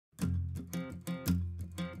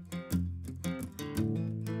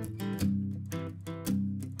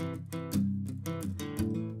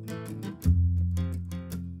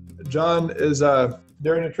John is a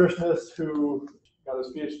dairy nutritionist who got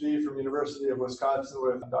his PhD from University of Wisconsin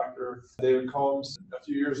with Dr. David Combs. A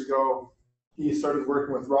few years ago, he started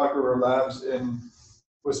working with Rock River Labs in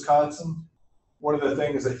Wisconsin. One of the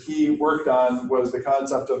things that he worked on was the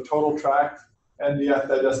concept of total tract NDF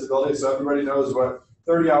digestibility. So everybody knows what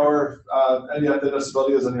 30-hour NDF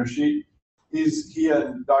digestibility is on your sheet. He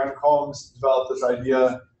and Dr. Combs developed this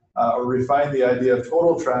idea, or refined the idea of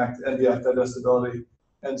total tract NDF digestibility.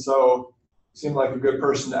 And so it seemed like a good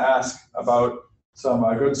person to ask about some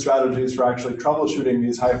good strategies for actually troubleshooting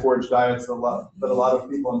these high-forage diets that a lot of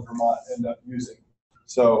people in Vermont end up using.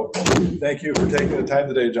 So thank you for taking the time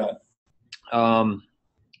today, John.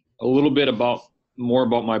 A little bit more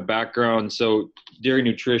about my background. So dairy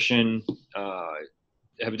nutrition,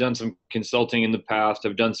 have done some consulting in the past.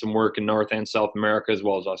 I've done some work in North and South America as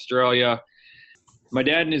well as Australia. My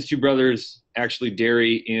dad and his two brothers actually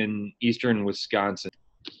dairy in eastern Wisconsin,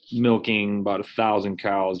 milking about 1,000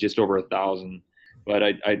 cows, just over 1,000. But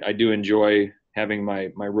I do enjoy having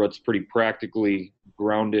my roots pretty practically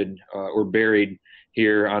grounded or buried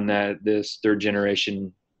here on this third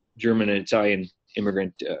generation German and Italian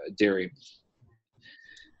immigrant dairy.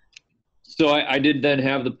 So I did then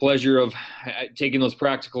have the pleasure of taking those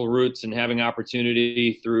practical roots and having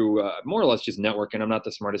opportunity through more or less just networking. I'm not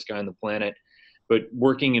the smartest guy on the planet, but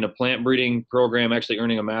working in a plant breeding program, actually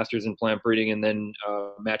earning a master's in plant breeding, and then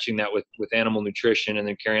matching that with animal nutrition, and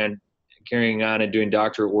then carrying on and doing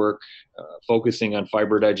doctorate work, focusing on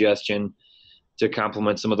fiber digestion to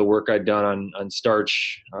complement some of the work I'd done on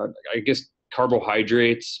starch. I guess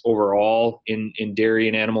carbohydrates overall in dairy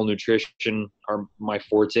and animal nutrition are my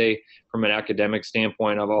forte from an academic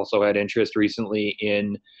standpoint. I've also had interest recently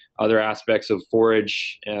in other aspects of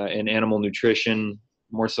forage and animal nutrition,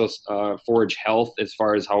 more so forage health as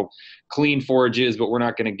far as how clean forage is, but we're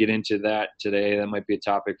not going to get into that today. That might be a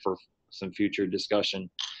topic for some future discussion.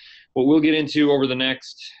 What we'll get into over the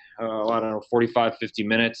next, 45, 50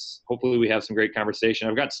 minutes. Hopefully we have some great conversation.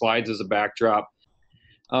 I've got slides as a backdrop.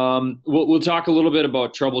 We'll talk a little bit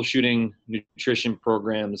about troubleshooting nutrition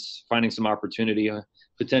programs, finding some opportunity,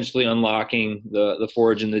 potentially unlocking the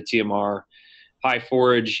forage and the TMR. High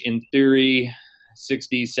forage, in theory,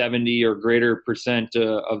 60, 70 or greater percent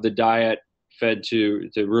of the diet fed to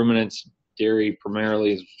ruminants. Dairy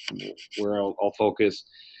primarily is where I'll focus.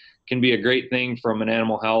 Can be a great thing from an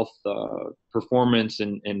animal health, performance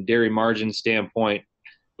and dairy margin standpoint,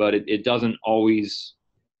 but it doesn't always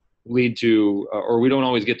lead to, or we don't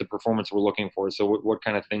always get the performance we're looking for. So what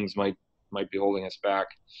kind of things might be holding us back?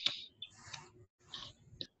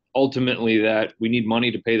 Ultimately, that we need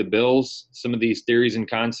money to pay the bills. Some of these theories and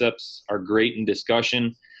concepts are great in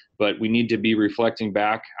discussion, but we need to be reflecting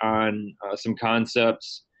back on some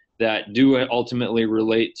concepts that do ultimately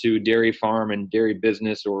relate to dairy farm and dairy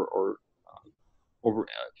business or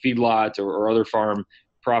feedlots or other farm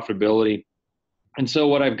profitability. And so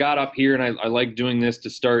what I've got up here, and I like doing this to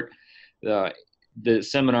start the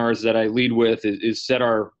seminars that I lead with, is set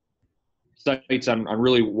our sights on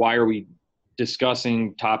really why are we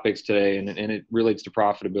discussing topics today, and it relates to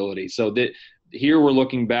profitability. So here we're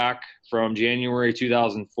looking back from January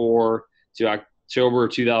 2004 to October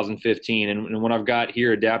 2015, and what I've got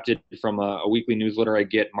here adapted from a weekly newsletter I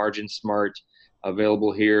get, Margin Smart,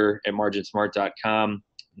 available here at marginsmart.com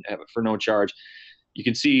for no charge. You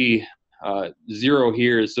can see zero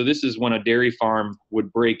here. So this is when a dairy farm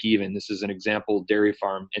would break even. This is an example dairy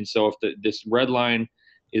farm. And so if this red line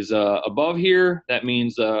is above here, that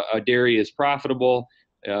means a dairy is profitable.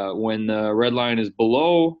 When the red line is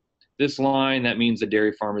below this line, that means the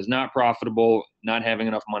dairy farm is not profitable, not having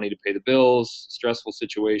enough money to pay the bills, stressful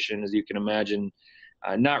situation, as you can imagine,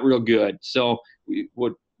 not real good. So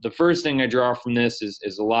the first thing I draw from this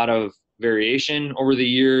is a lot of variation over the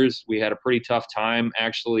years. We had a pretty tough time.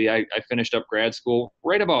 Actually, I finished up grad school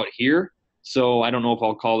right about here. So I don't know if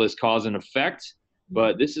I'll call this cause and effect,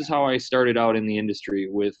 but this is how I started out in the industry,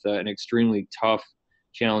 with an extremely tough,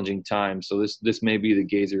 challenging time. So this may be the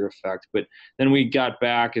Gazer effect. But then we got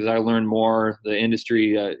back as I learned more. The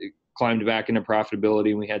industry climbed back into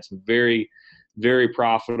profitability, and we had some very, very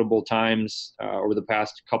profitable times over the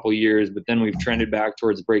past couple years. But then we've trended back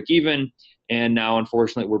towards break even. And now,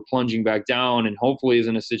 unfortunately, we're plunging back down, and hopefully is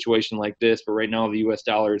in a situation like this. But right now, the U.S.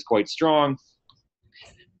 dollar is quite strong,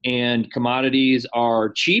 and commodities are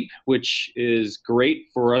cheap, which is great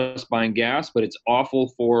for us buying gas, but it's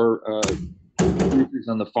awful for producers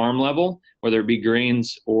on the farm level, whether it be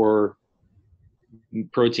grains or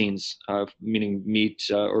proteins, meaning meat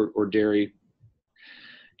or dairy.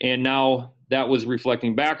 And now that was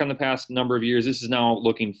reflecting back on the past number of years. This is now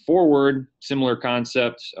looking forward, similar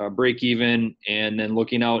concept, break even, and then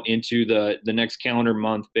looking out into the next calendar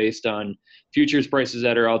month based on futures prices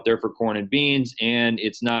that are out there for corn and beans, and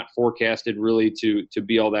it's not forecasted really to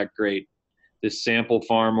be all that great. This sample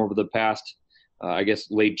farm over the past, I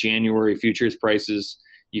guess, late January futures prices,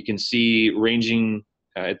 you can see ranging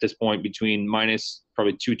at this point between minus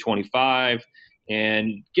probably 225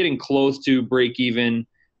 and getting close to break even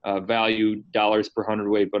value dollars per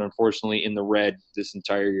hundredweight, but unfortunately in the red this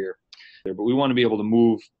entire year. But we want to be able to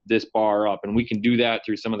move this bar up, and we can do that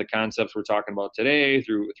through some of the concepts we're talking about today,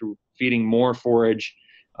 through feeding more forage,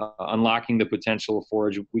 unlocking the potential of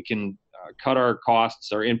forage. We can cut our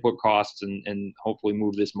costs, our input costs, and hopefully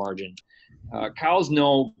move this margin. Cows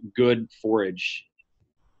know good forage.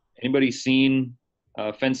 Anybody seen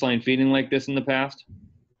fence line feeding like this in the past?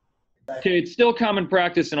 Okay, it's still common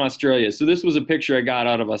practice in Australia. So this was a picture I got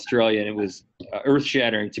out of Australia, and it was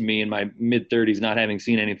earth-shattering to me in my mid-30s, not having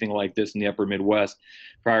seen anything like this in the upper Midwest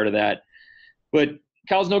prior to that. But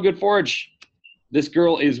cows know good forage. This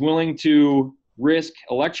girl is willing to risk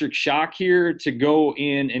electric shock here to go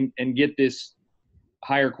in and get this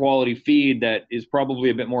higher quality feed that is probably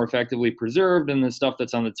a bit more effectively preserved than the stuff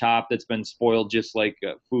that's on the top that's been spoiled, just like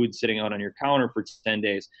food sitting out on your counter for 10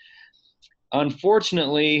 days.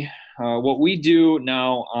 Unfortunately, what we do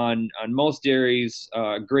now on most dairies,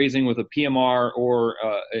 grazing with a PMR or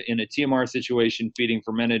in a TMR situation, feeding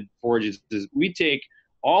fermented forages, is we take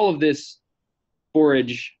all of this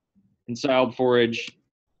forage, ensiled forage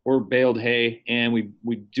or baled hay, and we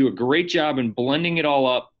do a great job in blending it all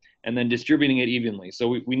up and then distributing it evenly. So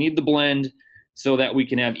we need the blend so that we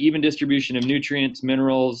can have even distribution of nutrients,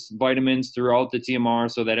 minerals, vitamins throughout the TMR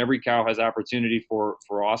so that every cow has opportunity for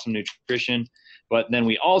awesome nutrition. But then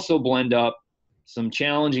we also blend up some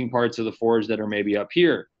challenging parts of the forage that are maybe up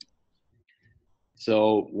here.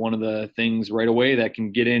 So one of the things right away that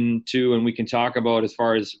can get into and we can talk about as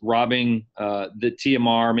far as robbing the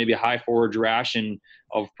TMR, maybe a high-forage ration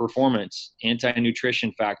of performance,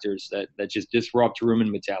 anti-nutrition factors that just disrupt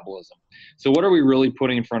rumen metabolism. So what are we really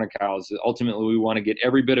putting in front of cows? Ultimately, we want to get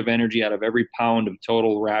every bit of energy out of every pound of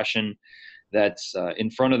total ration that's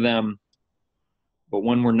in front of them. But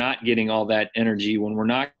when we're not getting all that energy, when we're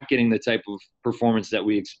not getting the type of performance that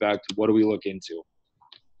we expect, what do we look into?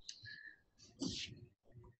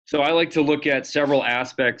 So I like to look at several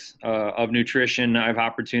aspects of nutrition. I have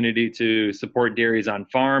opportunity to support dairies on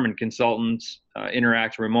farm and consultants,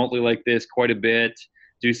 interact remotely like this quite a bit,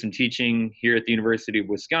 do some teaching here at the University of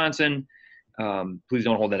Wisconsin. Please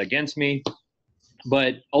don't hold that against me.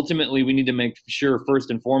 But ultimately, we need to make sure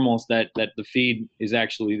first and foremost that the feed is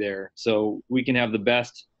actually there. So we can have the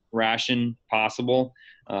best ration possible.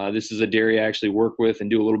 This is a dairy I actually work with and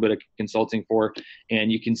do a little bit of consulting for.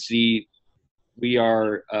 And you can see we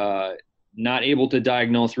are not able to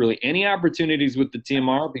diagnose really any opportunities with the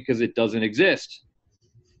TMR because it doesn't exist.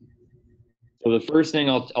 So the first thing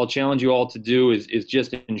I'll challenge you all to do is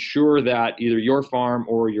just ensure that either your farm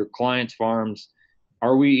or your client's farms,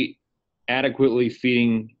 are we adequately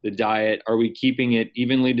feeding the diet? Are we keeping it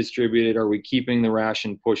evenly distributed? Are we keeping the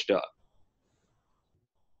ration pushed up?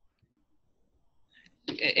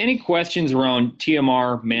 Any questions around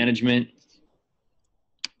TMR management?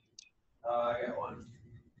 I got one.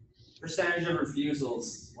 Percentage of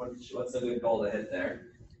refusals, what's a good goal to hit there?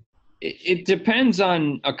 It depends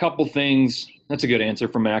on a couple things. That's a good answer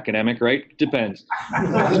from an academic, right? Depends.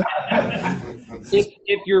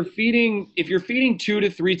 if you're feeding 2 to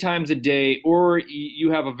 3 times a day, or you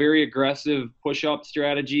have a very aggressive push-up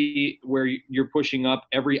strategy where you're pushing up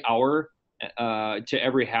every hour to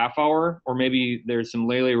every half hour, or maybe there's some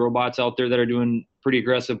Lele robots out there that are doing pretty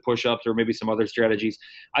aggressive push-ups, or maybe some other strategies,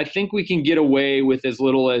 I think we can get away with as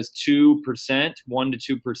little as 2%, 1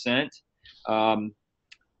 to 2%.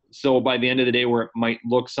 So by the end of the day, where it might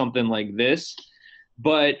look something like this.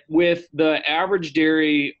 But with the average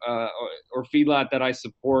dairy or feedlot that I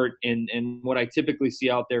support, and what I typically see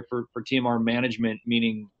out there for TMR management,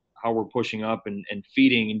 meaning how we're pushing up and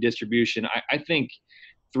feeding and distribution, I think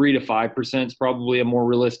 3 to 5% is probably a more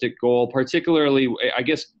realistic goal, particularly, I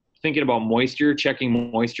guess, thinking about moisture,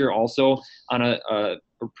 checking moisture also on a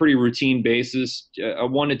pretty routine basis, a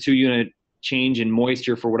 1 to 2 unit change in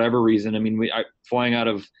moisture for whatever reason. I mean, flying out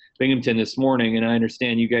of Binghamton this morning, and I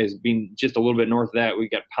understand you guys being just a little bit north of that, we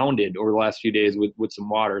got pounded over the last few days with some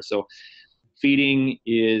water. So feeding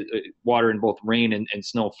is water in both rain and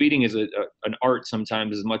snow. Feeding is an art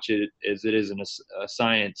sometimes as much as it is a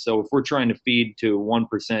science. So if we're trying to feed to 1%,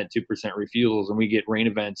 2% refusals and we get rain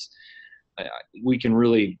events, we can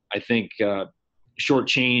really, I think,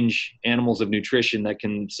 shortchange animals of nutrition that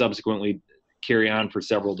can subsequently carry on for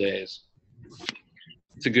several days?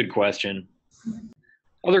 It's a good question.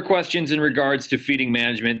 Other questions in regards to feeding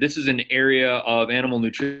management. This is an area of animal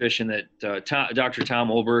nutrition that Dr. Tom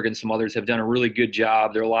Olberg and some others have done a really good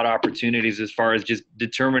job. There are a lot of opportunities as far as just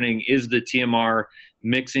determining, is the TMR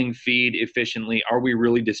mixing feed efficiently? Are we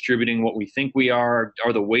really distributing what we think we are?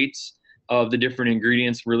 Are the weights of the different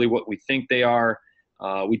ingredients really what we think they are?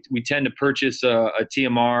 We tend to purchase a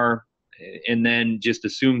TMR and then just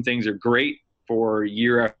assume things are great for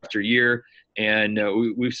year after year. And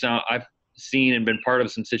I've seen and been part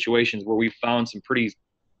of some situations where we've found some pretty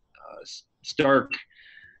stark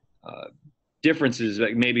differences,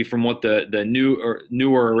 like maybe from what the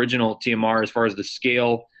newer original TMR as far as the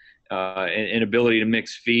scale and ability to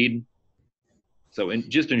mix feed. So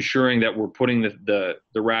just ensuring that we're putting the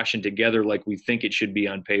ration together like we think it should be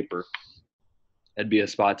on paper. That'd be a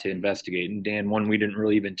spot to investigate. And Dan, one we didn't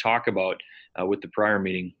really even talk about with the prior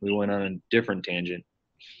meeting. We went on a different tangent.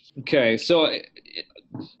 Okay, so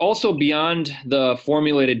also beyond the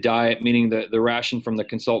formulated diet, meaning the ration from the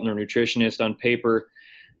consultant or nutritionist on paper,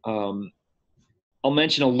 I'll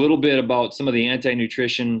mention a little bit about some of the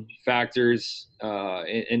anti-nutrition factors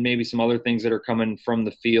and maybe some other things that are coming from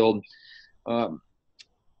the field. I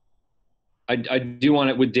do want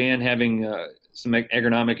it, with Dan having some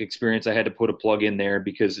agronomic experience, I had to put a plug in there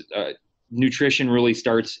because nutrition really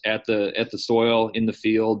starts at the soil in the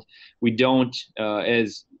field. We don't,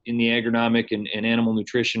 as in the agronomic and animal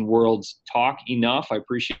nutrition worlds, talk enough. I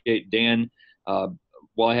appreciate Dan.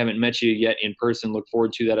 While I haven't met you yet in person, look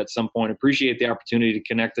forward to that at some point. Appreciate the opportunity to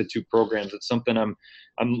connect the two programs. It's something I'm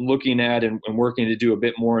looking at and working to do a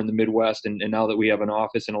bit more in the Midwest. And now that we have an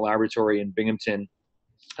office and a laboratory in Binghamton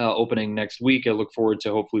opening next week, I look forward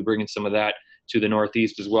to hopefully bringing some of that to the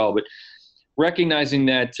Northeast as well. But recognizing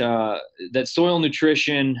that that soil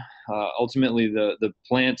nutrition, ultimately the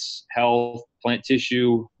plant's health, plant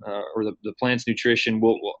tissue, or the plant's nutrition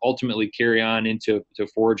will ultimately carry on into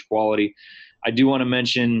forage quality. I do want to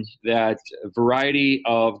mention that a variety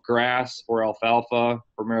of grass or alfalfa,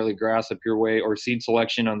 primarily grass up your way, or seed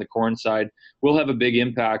selection on the corn side will have a big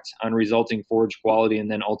impact on resulting forage quality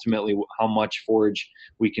and then ultimately how much forage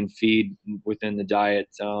we can feed within the diet.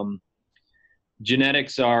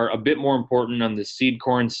 Genetics are a bit more important on the seed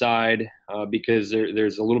corn side because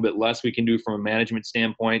there's a little bit less we can do from a management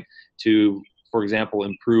standpoint to, for example,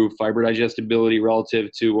 improve fiber digestibility relative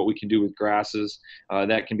to what we can do with grasses.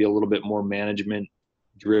 That can be a little bit more management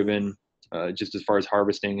driven, just as far as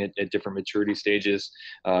harvesting at different maturity stages,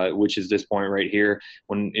 which is this point right here.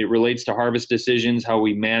 When it relates to harvest decisions, how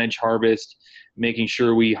we manage harvest, making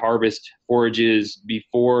sure we harvest forages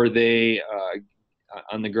before they,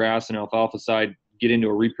 on the grass and alfalfa side, get into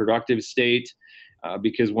a reproductive state.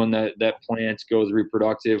 Because when that plant goes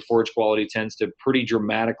reproductive, forage quality tends to pretty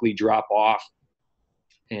dramatically drop off.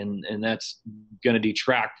 And that's going to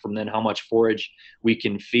detract from then how much forage we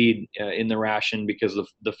can feed in the ration, because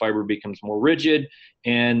the fiber becomes more rigid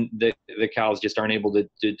and the cows just aren't able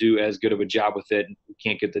to do as good of a job with it. We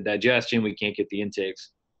can't get the digestion, we can't get the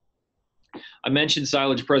intakes. I mentioned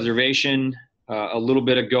silage preservation a little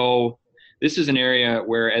bit ago. This is an area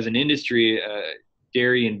where, as an industry,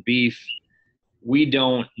 dairy and beef, we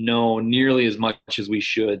don't know nearly as much as we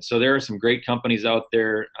should. So there are some great companies out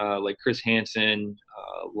there like Chris Hansen,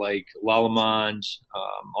 like Lalamond,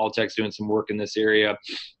 Alltech's doing some work in this area.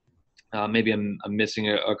 Maybe I'm missing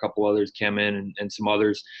a couple others, Chemin and some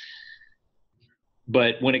others.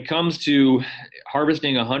 But when it comes to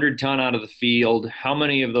harvesting 100 ton out of the field, how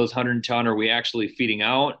many of those 100 ton are we actually feeding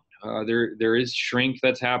out? There is shrink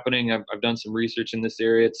that's happening. I've done some research in this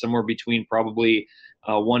area. It's somewhere between probably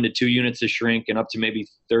 1 to 2 units of shrink and up to maybe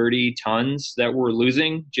 30 tons that we're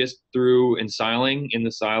losing just through ensiling in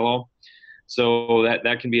the silo. So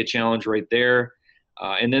that can be a challenge right there.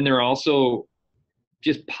 And then there are also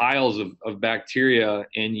just piles of bacteria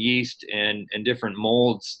and yeast and different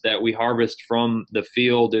molds that we harvest from the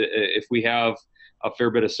field. If we have a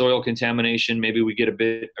fair bit of soil contamination, maybe we get a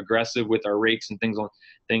bit aggressive with our rakes and things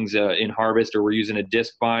in harvest, or we're using a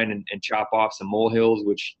disc bind and chop off some molehills,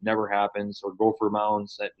 which never happens, or gopher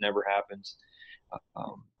mounds, that never happens.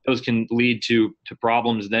 Those can lead to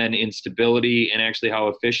problems then in stability and actually how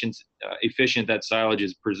efficient that silage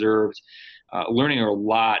is preserved. Learning a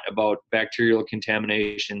lot about bacterial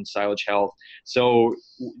contamination, silage health. So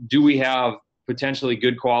do we have potentially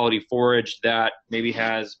good quality forage that maybe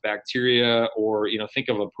has bacteria, or think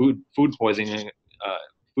of a food poisoning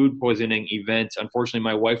event? Unfortunately,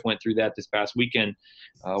 my wife went through that this past weekend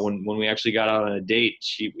when we actually got out on a date.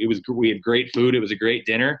 We had great food. It was a great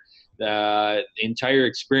dinner. the entire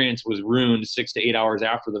experience was ruined 6 to 8 hours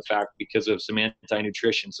after the fact because of some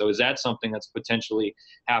anti-nutrition. So is that something that's potentially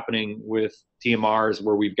happening with TMRs,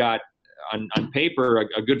 where we've got on paper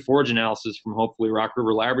a good forage analysis from hopefully Rock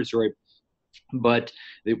River Laboratory, but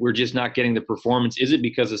we're just not getting the performance? Is it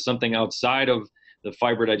because of something outside of the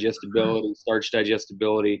fiber digestibility, starch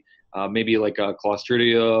digestibility, maybe like a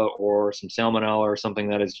Clostridia or some Salmonella or something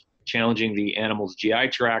that is challenging the animal's GI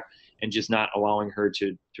tract and just not allowing her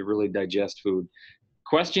to really digest food?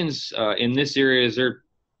 Questions in this area? Is there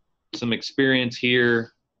some experience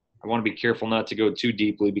here? I want to be careful not to go too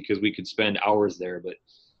deeply because we could spend hours there. But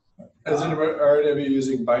are any of you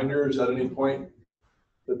using binders at any point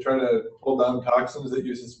to try to pull down toxins that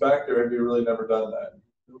you suspect, or have you really never done that?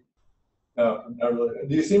 No, not really.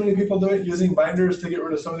 Do you see many people using binders to get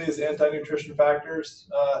rid of some of these anti-nutrition factors,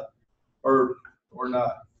 or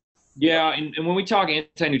not? Yeah, and when we talk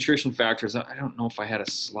anti-nutrition factors, I don't know if I had a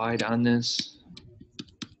slide on this.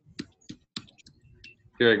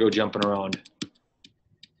 Here I go jumping around.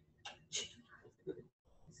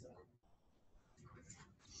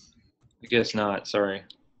 I guess not, sorry.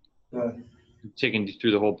 I'm taking you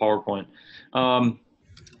through the whole PowerPoint.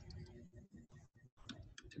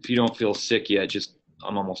 If you don't feel sick yet,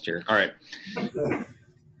 I'm almost here. All right.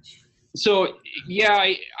 So yeah,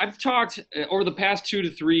 I've talked over the past 2 to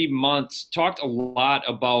 3 months, talked a lot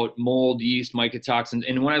about mold, yeast, mycotoxins.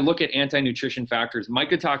 And when I look at anti-nutrition factors,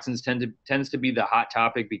 mycotoxins tends to be the hot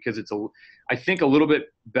topic because it's I think a little bit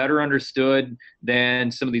better understood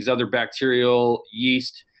than some of these other bacterial,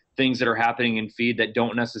 yeast things that are happening in feed that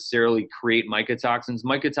don't necessarily create mycotoxins.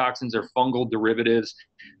 Mycotoxins are fungal derivatives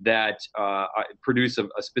that produce a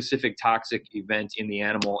specific toxic event in the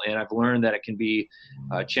animal. And I've learned that it can be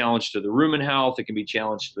a challenge to the rumen health. It can be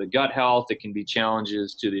challenge to the gut health. It can be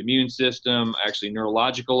challenges to the immune system, actually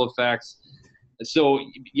neurological effects. So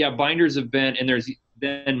yeah, binders have been, and there's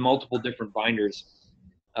been multiple different binders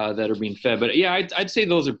that are being fed. But yeah, I'd say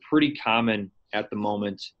those are pretty common at the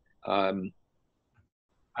moment.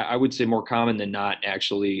 I would say more common than not,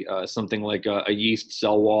 actually, something like a yeast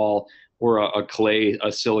cell wall or a clay, a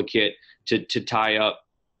silicate to tie up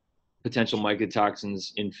potential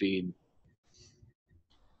mycotoxins in feed.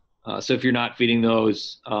 So if you're not feeding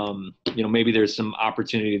those, maybe there's some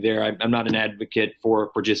opportunity there. I'm not an advocate for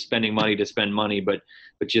just spending money to spend money, but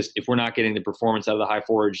just if we're not getting the performance out of the high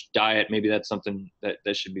forage diet, maybe that's something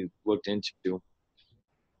that should be looked into.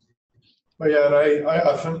 Well, yeah, and I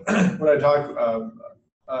often, when I talk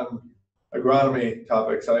on agronomy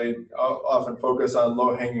topics, I often focus on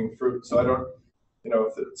low-hanging fruit. So I don't,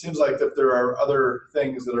 it seems like if there are other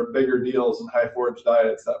things that are bigger deals in high forage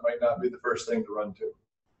diets, that might not be the first thing to run to.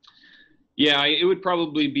 Yeah, it would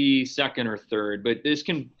probably be second or third, but this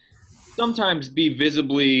can sometimes be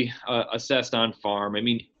visibly assessed on farm. I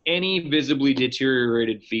mean, any visibly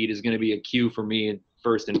deteriorated feed is going to be a cue for me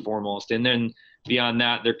first and foremost. And then beyond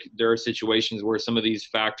that, there are situations where some of these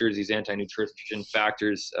factors, these anti-nutrition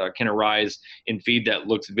factors, can arise in feed that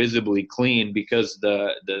looks visibly clean because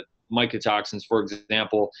the mycotoxins, for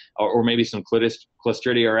example, or maybe some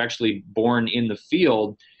Clostridia are actually born in the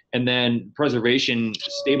field, and then preservation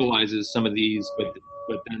stabilizes some of these,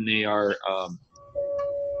 but then they are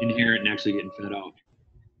inherent and actually getting fed out.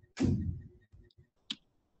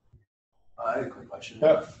 I had a quick question.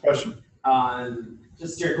 Yeah, question.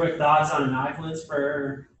 Just your quick thoughts on inoculants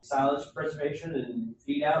for silage preservation and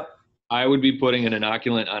feed out. I would be putting an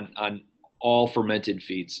inoculant on all fermented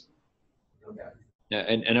feeds. Okay. Yeah,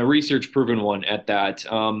 and a research proven one at that.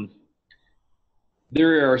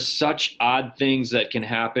 There are such odd things that can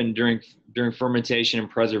happen during fermentation and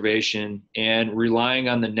preservation, and relying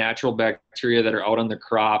on the natural bacteria that are out on the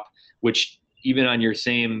crop, which even on your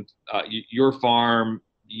same your farm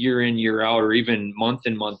year in, year out, or even month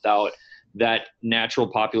in, month out, that natural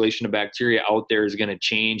population of bacteria out there is going to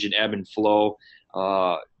change and ebb and flow.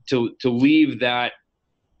 To leave that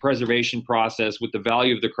preservation process with the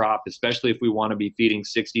value of the crop, especially if we want to be feeding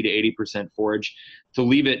 60 to 80% forage, to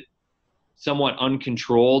leave it somewhat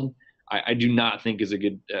uncontrolled, I do not think is a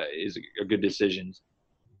good decision.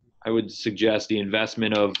 I would suggest the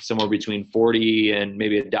investment of somewhere between $40 and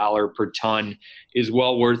maybe $1 per ton is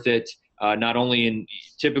well worth it. Not only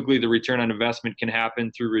typically the return on investment can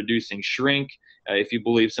happen through reducing shrink. If you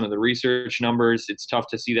believe some of the research numbers, it's tough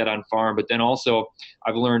to see that on farm. But then also,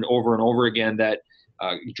 I've learned over and over again that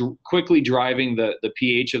quickly driving the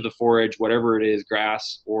pH of the forage, whatever it is,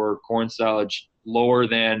 grass or corn silage, lower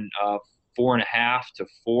than 4.5 to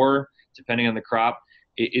 4, depending on the crop,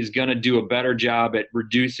 is going to do a better job at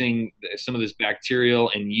reducing some of this bacterial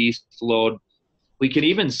and yeast load We can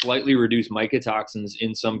even slightly reduce mycotoxins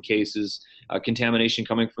in some cases, contamination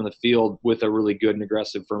coming from the field with a really good and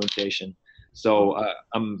aggressive fermentation. So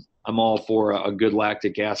I'm all for a good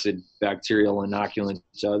lactic acid bacterial inoculant.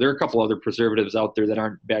 There are a couple other preservatives out there that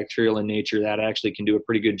aren't bacterial in nature that actually can do a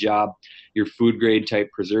pretty good job. Your food grade type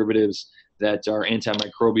preservatives that are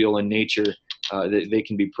antimicrobial in nature, they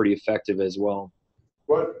can be pretty effective as well.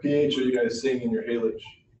 What pH are you guys seeing in your haylage?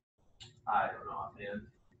 I don't know, man.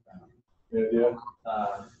 Any idea?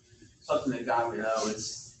 Something that got me though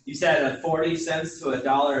is you said 40 cents to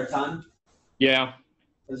 $1 a ton. Yeah.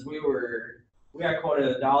 Because we got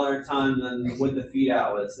quoted $1 a ton, and with the feed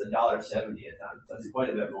out was $1.70 a ton. That's quite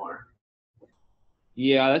a bit more.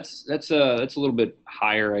 Yeah, that's a little bit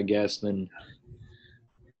higher, I guess, than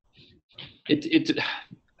it.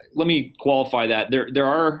 Let me qualify that. There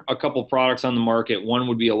are a couple products on the market. One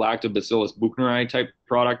would be a Lactobacillus buchneri type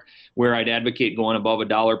product, where I'd advocate going above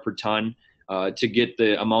 $1 per ton to get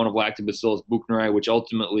the amount of Lactobacillus buchneri, which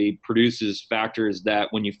ultimately produces factors that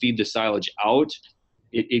when you feed the silage out,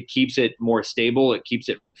 it keeps it more stable. It keeps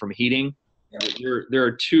it from heating. There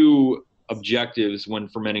are two objectives when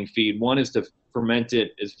fermenting feed. One is to ferment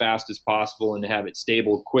it as fast as possible and to have it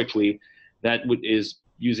stable quickly. That is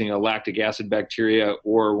using a lactic acid bacteria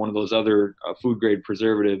or one of those other food grade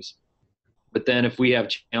preservatives. But then if we have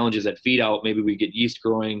challenges at feed out, maybe we get yeast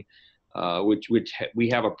growing, which we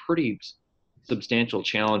have a pretty substantial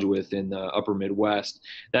challenge with in the upper Midwest.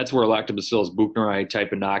 That's where Lactobacillus buchneri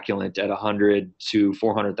type inoculant at 100 to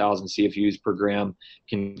 400,000 CFUs per gram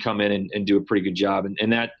can come in and do a pretty good job.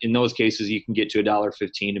 And that in those cases, you can get to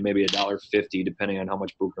 $1.15 to maybe $1.50, depending on how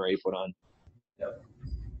much buchneri you put on. Yep.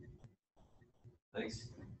 Thanks.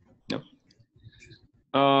 Yep.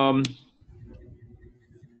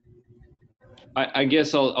 I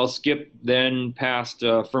guess I'll skip then past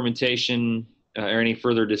fermentation or any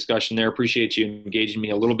further discussion there. Appreciate you engaging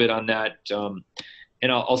me a little bit on that.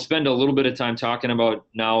 And I'll spend a little bit of time talking about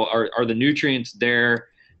now, are the nutrients there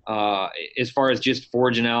as far as just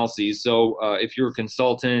forage analyses? So if you're a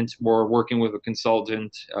consultant or working with a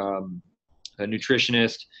consultant, a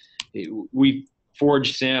nutritionist, we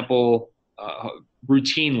forage sample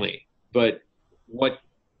routinely, but what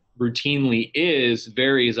routinely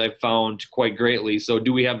varies, I've found, quite greatly. So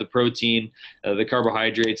do we have the protein, the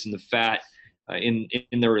carbohydrates, and the fat in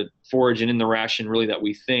the forage and in the ration really that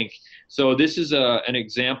we think? So this is an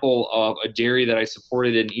example of a dairy that I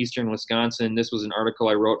supported in eastern Wisconsin. This was an article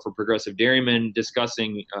I wrote for Progressive Dairymen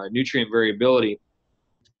discussing nutrient variability.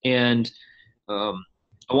 And I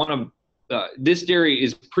want to this dairy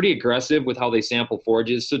is pretty aggressive with how they sample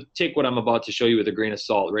forages. So take what I'm about to show you with a grain of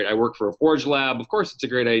salt, right? I work for a forage lab. Of course, it's a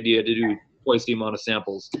great idea to do twice the amount of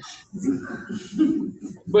samples.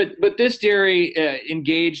 But this dairy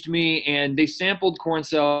engaged me, and they sampled corn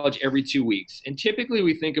silage every 2 weeks. And typically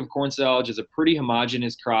we think of corn silage as a pretty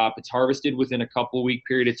homogeneous crop. It's harvested within a couple week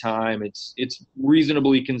period of time. It's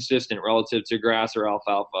reasonably consistent relative to grass or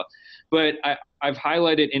alfalfa. But I've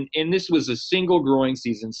highlighted, and this was a single growing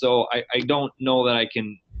season, so I don't know that I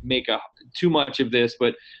can make too much of this,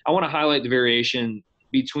 but I want to highlight the variation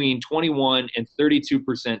between 21 and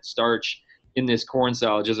 32% starch in this corn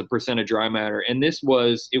silage as a percent of dry matter. And it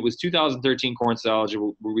was 2013 corn silage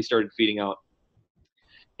where we started feeding out.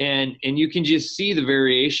 And you can just see the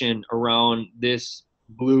variation around this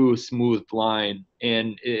blue smooth line.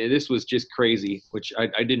 And this was just crazy, which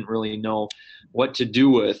I didn't really know what to do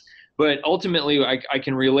with. But ultimately, I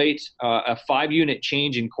can relate a 5-unit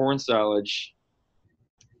change in corn silage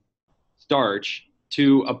starch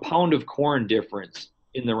to a pound of corn difference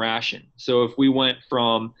in the ration. So if we went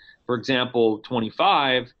from, for example,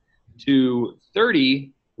 25 to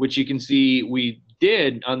 30, which you can see we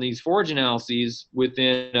did on these forage analyses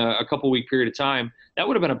within a couple week period of time, that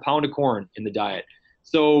would have been a pound of corn in the diet.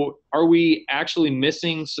 So are we actually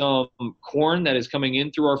missing some corn that is coming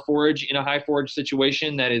in through our forage in a high forage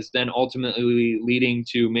situation that is then ultimately leading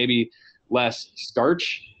to maybe less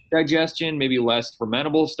starch digestion, maybe less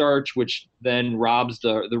fermentable starch, which then robs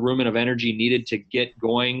the rumen of energy needed to get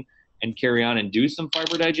going and carry on and do some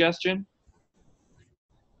fiber digestion?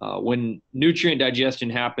 When nutrient digestion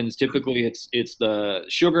happens, typically it's the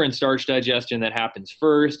sugar and starch digestion that happens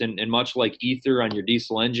first, and much like ether on your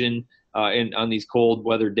diesel engine, and on these cold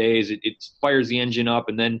weather days, it fires the engine up,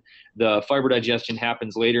 and then the fiber digestion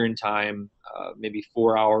happens later in time, maybe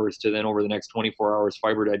 4 hours to then over the next 24 hours,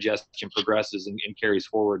 fiber digestion progresses and carries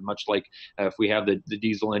forward, much like if we have the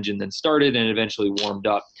diesel engine then started and eventually warmed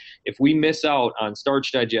up. If we miss out on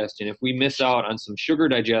starch digestion, if we miss out on some sugar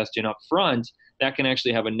digestion up front, that can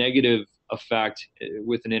actually have a negative effect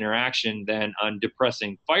with an interaction then on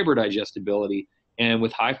depressing fiber digestibility And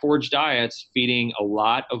with high forage diets, feeding a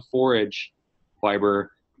lot of forage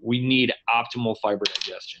fiber, we need optimal fiber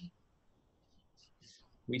digestion.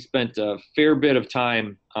 We spent a fair bit of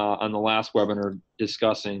time on the last webinar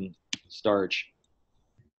discussing starch,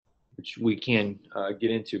 which we can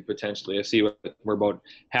get into potentially. I see we're about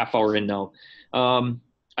half hour in now.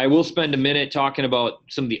 I will spend a minute talking about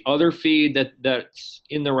some of the other feed that's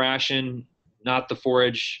in the ration, not the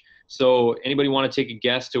forage. So anybody want to take a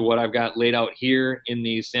guess to what I've got laid out here in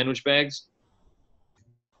these sandwich bags?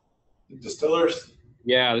 Distillers?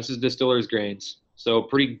 Yeah, this is distillers grains. So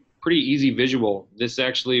pretty easy visual. This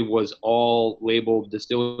actually was all labeled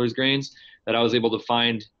distillers grains that I was able to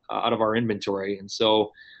find out of our inventory. And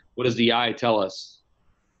so what does the eye tell us?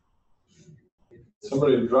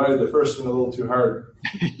 Somebody dried the first one a little too hard.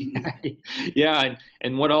 Yeah,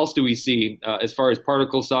 and what else do we see as far as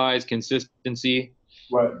particle size, consistency?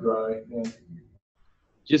 Wet, dry, yeah.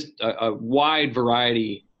 Just a wide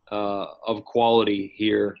variety of quality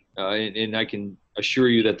here, and I can assure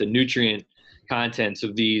you that the nutrient contents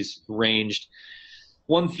of these ranged.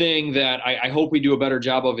 One thing that I hope we do a better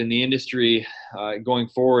job of in the industry going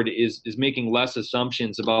forward is making less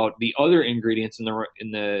assumptions about the other ingredients in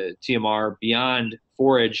the TMR beyond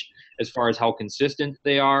forage, as far as how consistent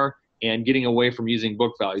they are, and getting away from using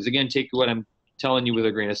book values. Again, take what I'm telling you with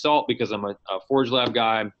a grain of salt, because I'm a forage lab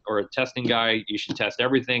guy or a testing guy. You should test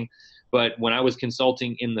everything. But when I was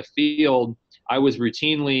consulting in the field, I was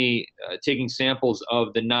routinely taking samples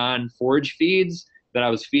of the non-forage feeds that I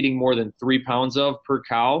was feeding more than 3 pounds of per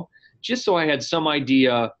cow, just so I had some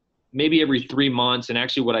idea, maybe every 3 months. And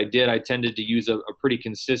actually what I did, I tended to use a pretty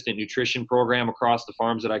consistent nutrition program across the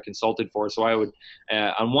farms that I consulted for. So I would,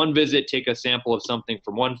 on one visit, take a sample of something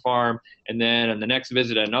from one farm, and then on the next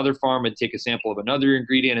visit at another farm, I'd take a sample of another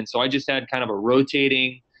ingredient. And so I just had kind of a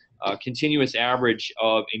rotating, continuous average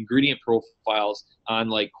of ingredient profiles on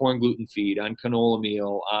like corn gluten feed, on canola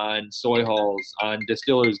meal, on soy hulls, on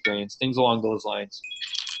distillers grains, things along those lines.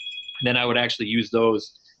 And then I would actually use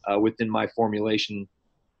those within my formulation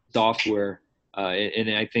software,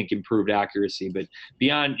 and I think improved accuracy. But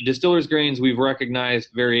beyond distillers grains, we've recognized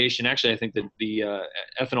variation. Actually, I think that the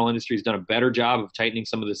ethanol industry has done a better job of tightening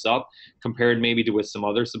some of this up compared maybe to with some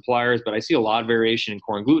other suppliers. But I see a lot of variation in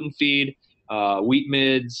corn gluten feed, wheat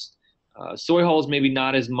mids, soy hulls, maybe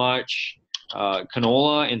not as much.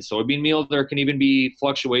 Canola and soybean meal, there can even be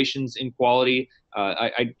fluctuations in quality.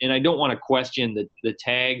 I don't want to question the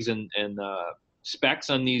tags and specs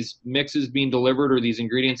on these mixes being delivered or these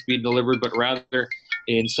ingredients being delivered, but rather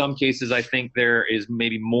in some cases I think there is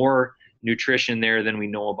maybe more nutrition there than we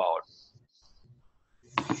know about.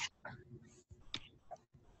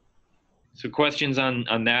 So questions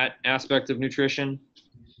on that aspect of nutrition?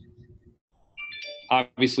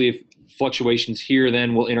 Obviously, if fluctuations here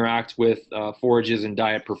then will interact with forages and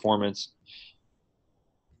diet performance.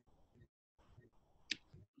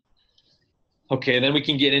 Okay, then we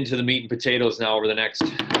can get into the meat and potatoes now over the next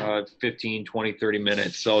 15, 20, 30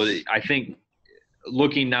 minutes. So I think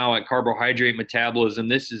looking now at carbohydrate metabolism,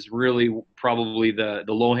 this is really probably the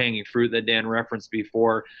low-hanging fruit that Dan referenced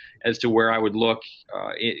before as to where I would look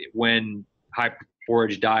when high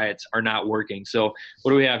forage diets are not working. So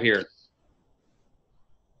what do we have here?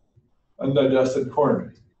 Undigested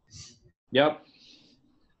corn. Yep.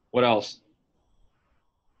 What else?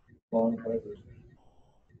 Long fibers.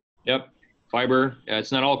 Yep. Fiber.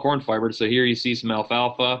 It's not all corn fiber. So here you see some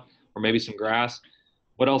alfalfa or maybe some grass.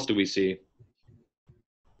 What else do we see?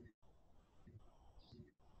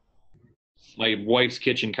 My wife's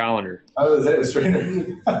kitchen colander. I was at a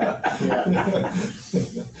strainer.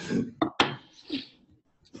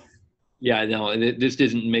 Yeah, no, this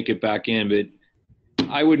didn't make it back in, but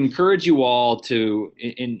I would encourage you all to,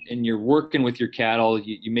 and you're working with your cattle,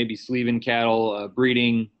 you may be sleeving cattle,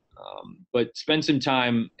 breeding, but spend some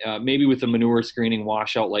time maybe with a manure screening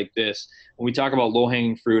washout like this. When we talk about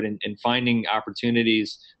low-hanging fruit and finding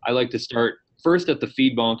opportunities, I like to start first at the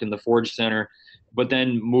feed bunk in the forage center, but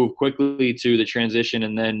then move quickly to the transition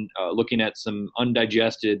and then looking at some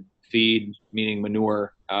undigested feed, meaning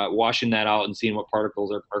manure, washing that out and seeing what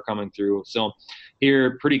particles are coming through. So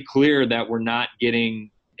here, pretty clear that we're not getting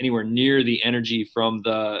anywhere near the energy from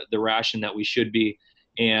the ration that we should be.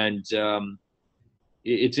 And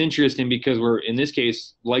it's interesting because we're, in this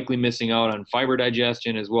case, likely missing out on fiber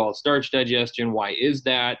digestion as well as starch digestion. Why is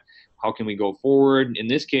that? How can we go forward? In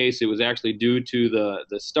this case, it was actually due to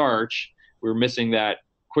the starch. We were missing that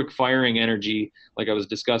quick firing energy, like I was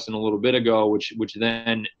discussing a little bit ago, which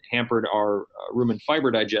then hampered our rumen fiber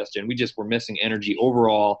digestion. We just were missing energy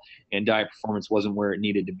overall, and diet performance wasn't where it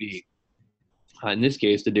needed to be. In this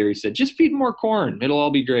case, the dairy said, just feed more corn. It'll all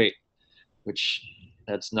be great. which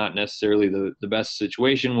that's not necessarily the best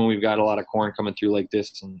situation when we've got a lot of corn coming through like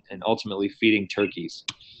this and ultimately feeding turkeys.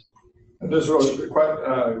 And just a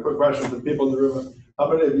quick question to the people in the room.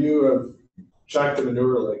 How many of you have checked the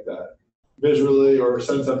manure like that visually, or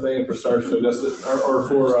sent something in for starch digested, or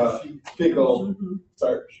for fecal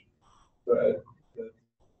starch? Go ahead.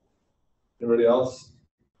 Anybody else?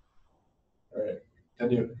 All right.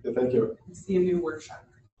 Thank you. See a new workshop.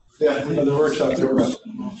 Yeah, another workshop.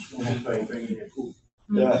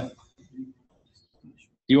 Yeah.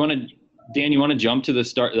 You want to, Dan? You want to jump to the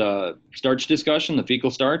starch discussion, the fecal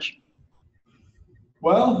starch?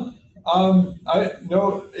 Well, I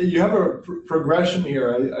know you have a progression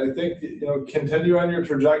here. I think continue on your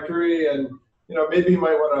trajectory, and maybe you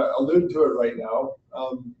might want to allude to it right now.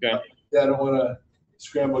 Okay. Yeah, I don't want to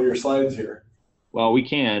scramble your slides here. Well, we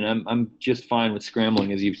can. I'm just fine with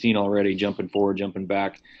scrambling, as you've seen already, jumping forward, jumping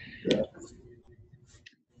back. Yeah.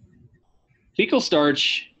 Fecal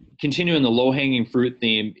starch, continuing the low-hanging fruit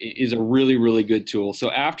theme, is a really, really good tool.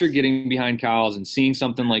 So after getting behind cows and seeing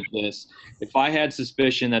something like this, if I had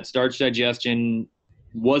suspicion that starch digestion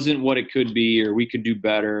wasn't what it could be, or we could do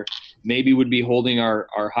better, maybe would be holding our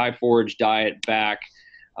high-forage diet back,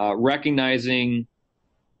 recognizing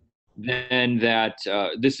then that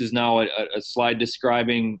this is now a slide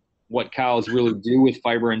describing what cows really do with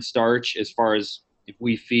fiber and starch, as far as if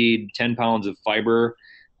we feed 10 pounds of fiber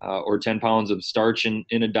or 10 pounds of starch in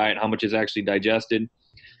a diet, how much is actually digested.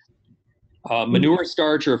 Manure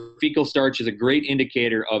starch or fecal starch is a great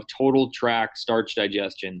indicator of total tract starch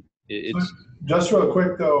digestion. It's just real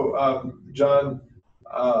quick though, John,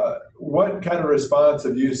 what kind of response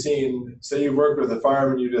have you seen? Say you worked with a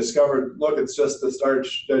farm and you discovered, look, it's just the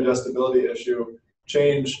starch digestibility issue.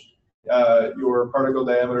 Change your particle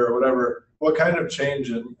diameter or whatever. What kind of change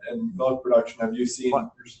in milk production have you seen?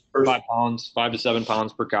 5 to 7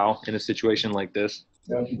 pounds per cow in a situation like this.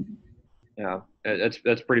 Yeah. Yeah,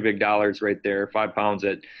 that's pretty big dollars right there. 5 pounds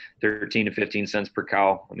at 13 to 15 cents per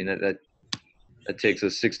cow. I mean, that takes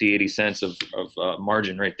us 60, 80 cents of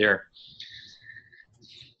margin right there.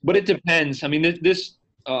 But it depends. I mean, this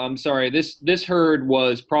herd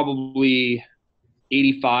was probably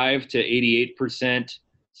 85 to 88%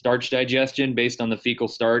 starch digestion based on the fecal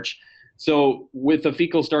starch. So with a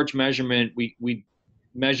fecal starch measurement, we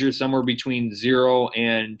measure somewhere between 0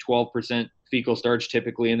 and 12% fecal starch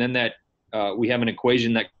typically, and then that we have an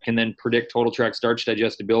equation that can then predict total tract starch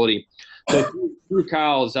digestibility. So through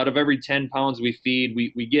cows, out of every 10 pounds we feed,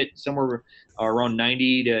 we get somewhere around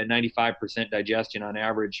 90 to 95% digestion on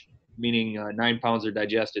average, meaning 9 pounds are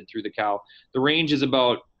digested through the cow. The range is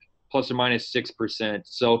about plus or minus 6%.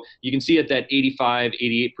 So you can see at that 85,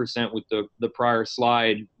 88% with the prior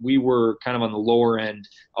slide, we were kind of on the lower end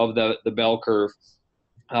of the bell curve.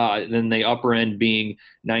 Then the upper end being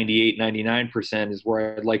 98, 99% is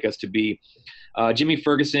where I'd like us to be. Jimmy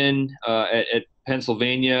Ferguson at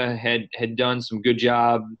Pennsylvania had done some good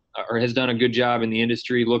job, or has done a good job in the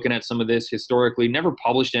industry looking at some of this historically. Never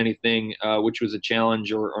published anything, which was a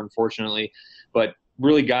challenge, or unfortunately, but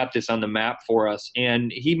really got this on the map for us.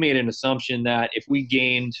 And he made an assumption that if we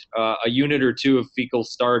gained a unit or two of fecal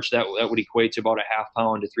starch, that would equate to about a half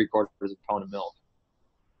pound to 3/4 pound of milk.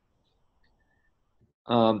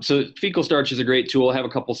 So fecal starch is a great tool. I have a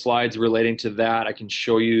couple slides relating to that. I can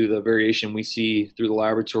show you the variation we see through the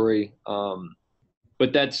laboratory.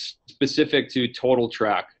 But that's specific to total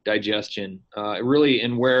tract digestion. Really,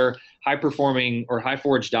 and where high-performing or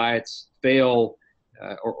high-forage diets fail,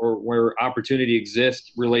 or where opportunity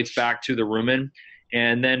exists, relates back to the rumen.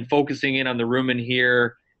 And then focusing in on the rumen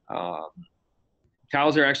here,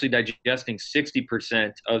 cows are actually digesting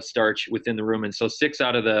 60% of starch within the rumen. So 6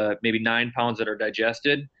 out of the maybe 9 pounds that are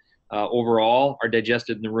digested overall are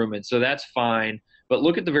digested in the rumen. So that's fine. But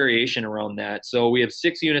look at the variation around that. So we have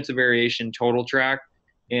 6 units of variation total tract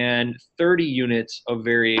and 30 units of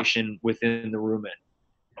variation within the rumen.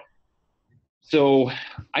 So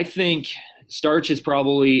I think starch is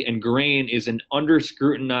probably, and grain is an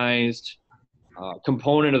under-scrutinized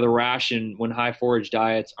component of the ration when high forage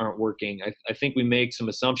diets aren't working. I think we make some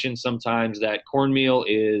assumptions sometimes that cornmeal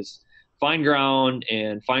is fine ground,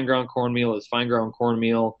 and fine ground cornmeal is fine ground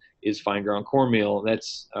cornmeal is fine ground cornmeal.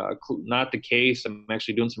 That's not the case. I'm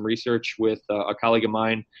actually doing some research with a colleague of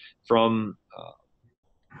mine from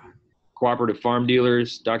Cooperative Farm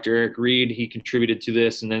Dealers, Dr. Eric Reed. He contributed to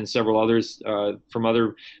this, and then several others from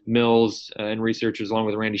other mills and researchers, along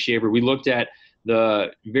with Randy Shaver. We looked at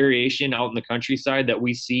the variation out in the countryside that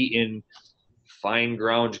we see in fine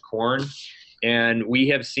ground corn, and we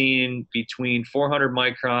have seen between 400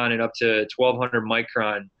 micron and up to 1200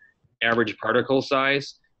 micron average particle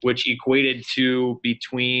size, which equated to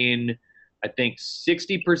between I think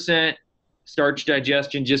 60% starch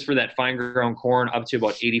digestion just for that fine ground corn, up to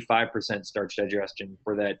about 85% starch digestion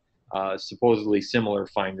for that supposedly similar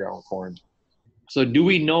fine ground corn. So do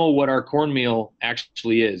we know what our cornmeal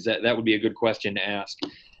actually is? That would be a good question to ask.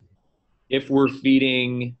 If we're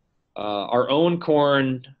feeding our own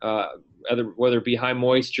corn, whether it be high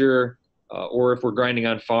moisture or if we're grinding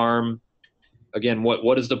on farm, again,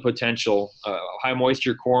 what is the potential? High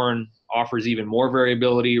moisture corn offers even more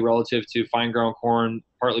variability relative to fine ground corn,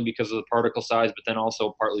 partly because of the particle size, but then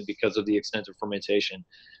also partly because of the extent of fermentation.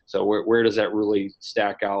 So where does that really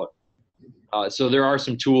stack out? So there are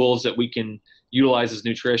some tools that we can utilize as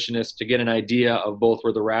nutritionists to get an idea of both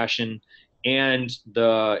where the ration and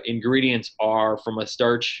the ingredients are from a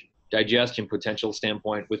starch digestion potential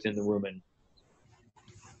standpoint within the rumen.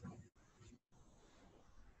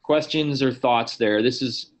 Questions or thoughts there? This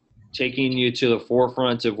is taking you to the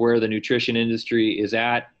forefront of where the nutrition industry is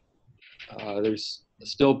at. There's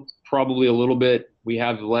still probably a little bit we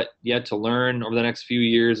have yet to learn over the next few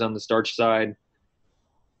years on the starch side.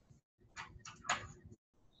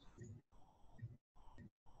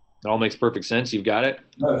 It all makes perfect sense. You've got it?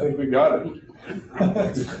 I think we got it.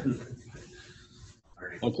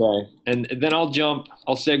 Okay. And then I'll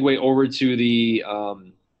segue over to the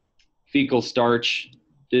fecal starch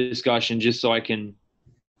discussion just so I can,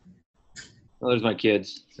 oh, there's my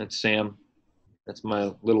kids. That's Sam. That's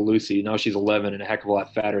my little Lucy. Now she's 11 and a heck of a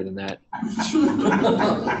lot fatter than that.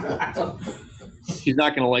 She's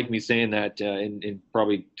not going to like me saying that in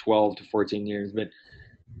probably 12 to 14 years. But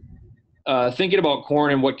thinking about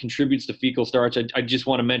corn and what contributes to fecal starch, I just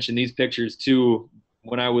want to mention these pictures too.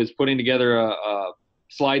 When I was putting together a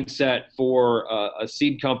slide set for a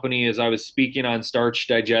seed company as I was speaking on starch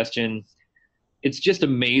digestion, it's just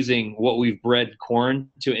amazing what we've bred corn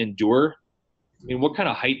to endure. I mean, what kind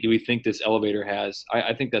of height do we think this elevator has?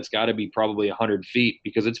 I think that's got to be probably 100 feet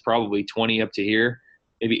because it's probably 20 up to here,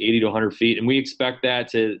 maybe 80 to 100 feet. And we expect that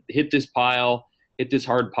to hit this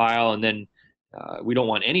hard pile, and then we don't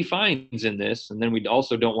want any fines in this. And then we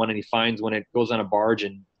also don't want any fines when it goes on a barge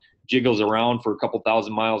and jiggles around for a couple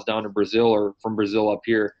thousand miles down to Brazil or from Brazil up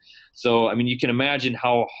here. So, I mean, you can imagine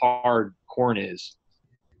how hard corn is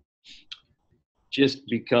just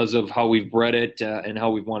because of how we've bred it and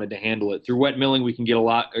how we've wanted to handle it. Through wet milling, we can get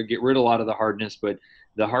rid of a lot of the hardness, but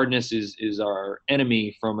the hardness is our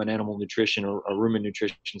enemy from an animal nutrition or a rumen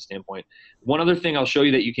nutrition standpoint. One other thing I'll show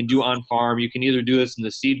you that you can do on farm, you can either do this in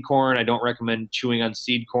the seed corn. I don't recommend chewing on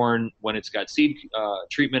seed corn when it's got seed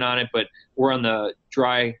treatment on it, but or on the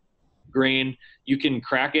dry grain. You can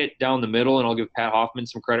crack it down the middle, and I'll give Pat Hoffman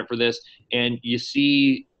some credit for this. And you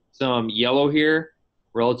see some yellow here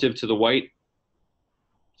relative to the white.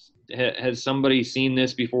 Has somebody seen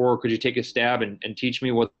this before? Could you take a stab and teach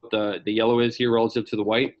me what the yellow is here relative to the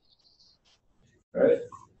white? All right.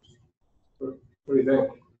 What do you think?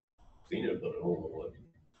 Seen it, but I don't know what.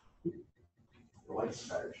 The white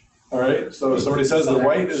starch. All right. So somebody says the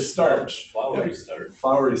white is starch. Floury starch.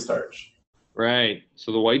 Floury starch. Right.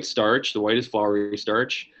 So the white starch. The white is floury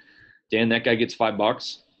starch. Dan, that guy gets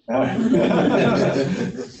 $5.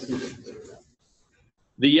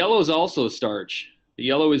 The yellow is also starch. The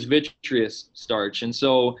yellow is vitreous starch. And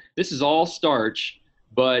so this is all starch,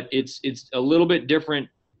 but it's a little bit different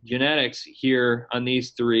genetics here on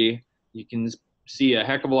these three. You can see a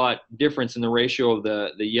heck of a lot difference in the ratio of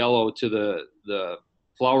the yellow to the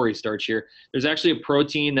floury starch here. There's actually a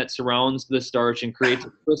protein that surrounds the starch and creates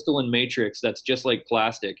a crystalline matrix that's just like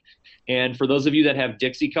plastic. And for those of you that have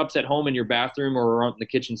Dixie cups at home in your bathroom or around the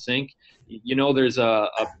kitchen sink, you know there's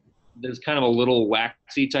there's kind of a little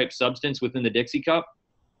waxy type substance within the Dixie cup.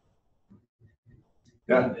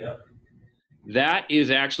 Yeah. That is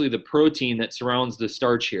actually the protein that surrounds the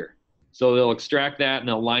starch here. So they'll extract that and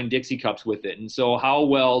they'll line Dixie cups with it. And so how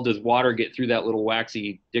well does water get through that little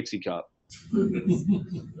waxy Dixie cup?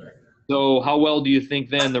 So how well do you think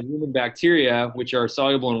then the rumen bacteria, which are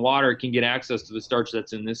soluble in water, can get access to the starch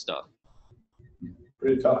that's in this stuff?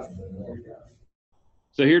 Pretty tough.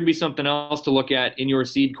 So here'd be something else to look at in your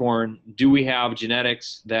seed corn. Do we have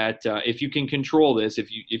genetics that, if you can control this,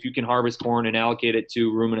 if you can harvest corn and allocate it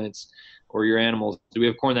to ruminants or your animals, do we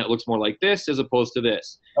have corn that looks more like this as opposed to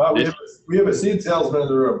this? We have a seed salesman in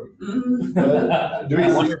the room.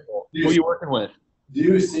 Who are you working with? Do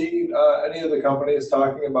you see any of the companies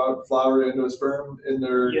talking about flour endosperm in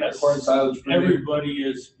their corn silage? Everybody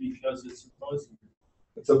is, because it's a buzzword.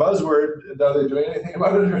 It's a buzzword. Are they doing anything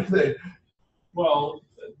about it, or are they? Well,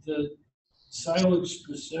 the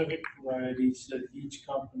silage-specific varieties that each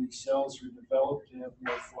company sells are developed to have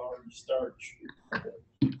more floury starch.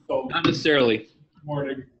 So Not necessarily. more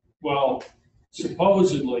to, well,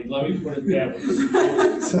 Supposedly, let me put it that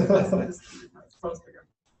way.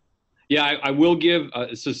 Yeah, I will give.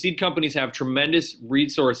 So seed companies have tremendous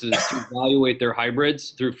resources to evaluate their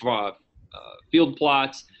hybrids through field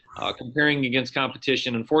plots, comparing against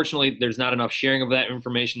competition. Unfortunately, there's not enough sharing of that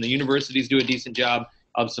information. The universities do a decent job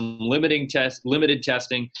of some limited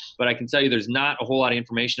testing, but I can tell you there's not a whole lot of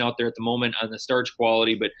information out there at the moment on the starch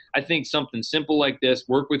quality. But I think something simple like this,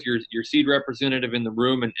 work with your seed representative in the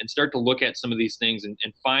room and start to look at some of these things and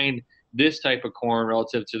find this type of corn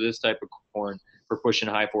relative to this type of corn for pushing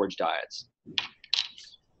high forage diets.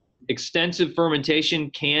 Extensive fermentation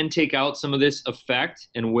can take out some of this effect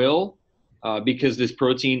and will, because this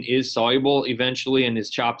protein is soluble eventually and is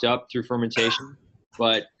chopped up through fermentation.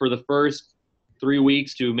 But for the first 3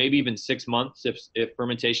 weeks to maybe even 6 months, if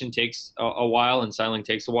fermentation takes a while and siling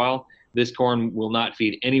takes a while, this corn will not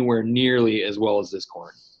feed anywhere nearly as well as this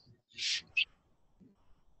corn.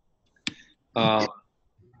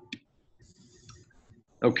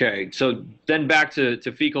 Okay, so then back to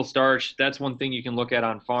fecal starch. That's one thing you can look at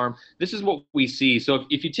on farm. This is what we see. So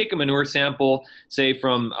if you take a manure sample, say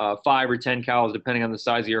from 5 or 10 cows, depending on the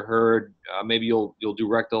size of your herd, maybe you'll do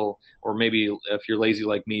rectal, or maybe if you're lazy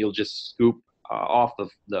like me, you'll just scoop off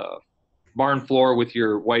the barn floor with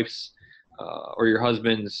your wife's or your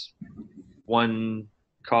husband's 1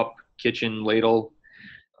 cup kitchen ladle.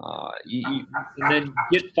 And then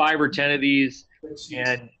get 5 or 10 of these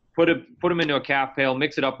and put them into a calf pail,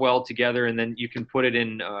 mix it up well together, and then you can put it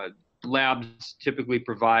in. Labs typically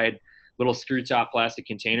provide little screw top plastic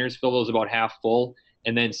containers. Fill those about half full,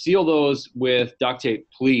 and then seal those with duct tape,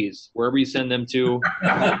 please, wherever you send them to.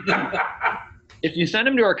 If you send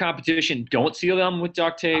them to our competition, don't seal them with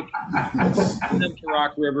duct tape. Send them to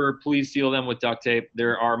Rock River, please seal them with duct tape.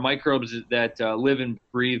 There are microbes that live and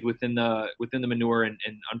breathe within the manure, and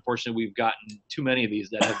unfortunately we've gotten too many of these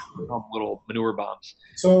that have become little manure bombs.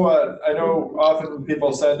 So I know often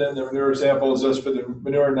people send in their manure samples just for the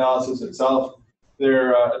manure analysis itself.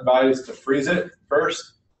 They're advised to freeze it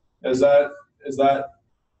first. Does that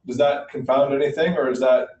confound anything, or is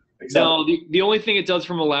that acceptable? No, the only thing it does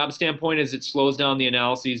from a lab standpoint is it slows down the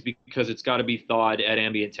analyses because it's got to be thawed at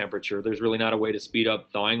ambient temperature. There's really not a way to speed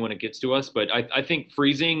up thawing when it gets to us, but I think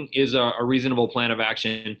freezing is a reasonable plan of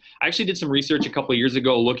action. I actually did some research a couple of years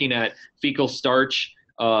ago looking at fecal starch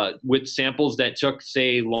with samples that took,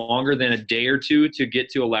 say, longer than a day or two to get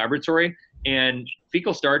to a laboratory, and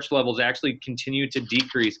fecal starch levels actually continue to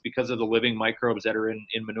decrease because of the living microbes that are in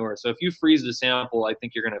manure. So if you freeze the sample, I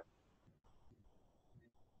think you're going to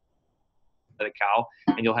a cow,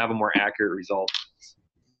 and you'll have a more accurate result.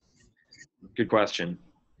 Good question.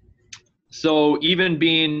 So even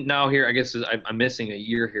being now here, I guess I'm missing a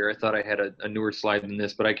year here. I thought I had a newer slide than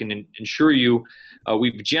this, but I can ensure you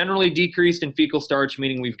we've generally decreased in fecal starch,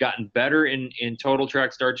 meaning we've gotten better in total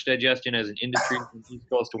tract starch digestion as an industry from East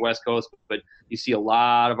Coast to West Coast, but you see a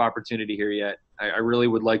lot of opportunity here yet. I really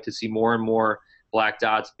would like to see more and more black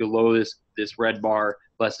dots below this red bar,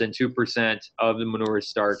 less than 2% of the manure is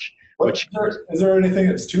starch. Is there anything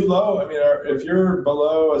that's too low? I mean, if you're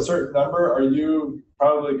below a certain number, are you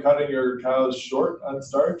probably cutting your cows short on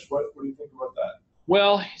starch? What do you think about that?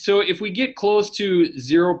 Well, so if we get close to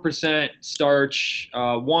 0% starch,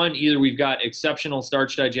 either we've got exceptional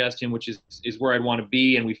starch digestion, which is where I'd want to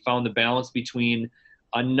be, and we found the balance between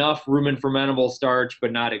enough rumen fermentable starch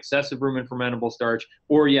but not excessive rumen fermentable starch,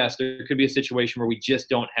 or yes, there could be a situation where we just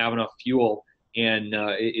don't have enough fuel and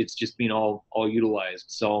it's just being all utilized.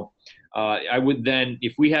 So I would then,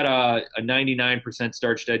 if we had a 99%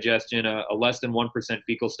 starch digestion, a less than 1%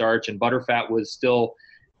 fecal starch, and butterfat was still,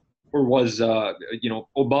 or was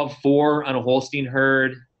above 4 on a Holstein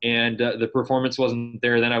herd, and the performance wasn't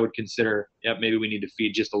there, then I would consider, maybe we need to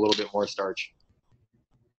feed just a little bit more starch.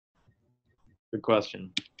 Good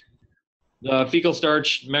question. The fecal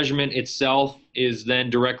starch measurement itself is then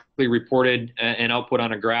directly reported and output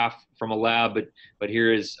on a graph from a lab, but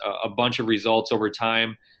here is a bunch of results over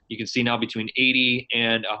time. You can see now between 80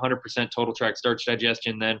 and 100% total tract starch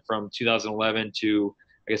digestion, then from 2011 to,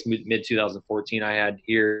 I guess, mid 2014, I had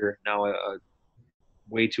here now a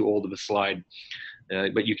way too old of a slide.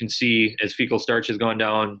 But you can see as fecal starch has gone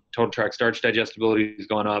down, total tract starch digestibility has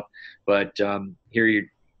gone up, but here you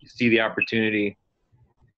see the opportunity.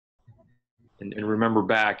 And remember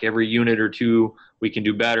back, every unit or two we can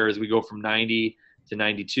do better as we go from 90 to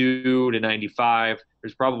 92 to 95.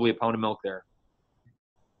 There's probably a pound of milk there.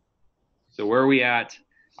 So where are we at?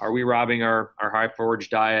 Are we robbing our high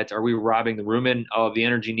forage diet? Are we robbing the rumen of the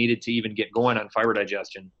energy needed to even get going on fiber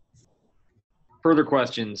digestion? Further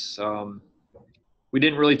questions? We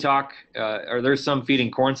didn't really talk, or there's some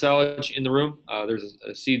feeding corn silage in the room. There's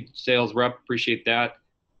a seed sales rep, appreciate that.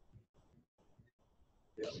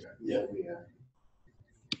 Yeah, we are.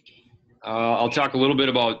 I'll talk a little bit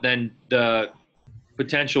about then the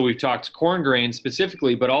potential. We've talked corn grains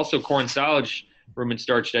specifically, but also corn silage rumen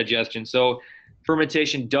starch digestion. So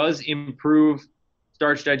fermentation does improve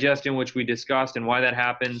starch digestion, which we discussed and why that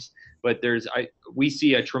happens. But we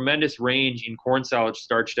see a tremendous range in corn silage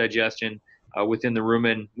starch digestion within the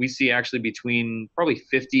rumen. We see actually between probably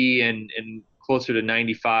 50 and closer to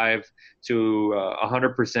 95 to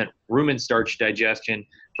 100% rumen starch digestion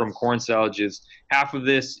from corn silages. Half of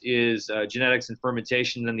this is genetics and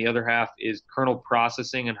fermentation, and the other half is kernel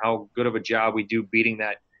processing and how good of a job we do beating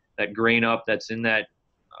that grain up that's in that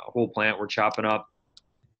whole plant we're chopping up.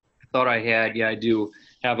 I thought I do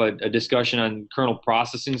have a discussion on kernel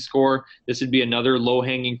processing score. This would be another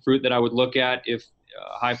low-hanging fruit that I would look at if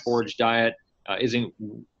high-forage diet isn't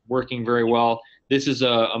working very well. This is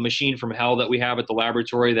a machine from hell that we have at the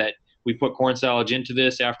laboratory that we put corn silage into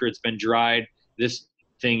this after it's been dried. This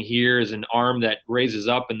thing here is an arm that raises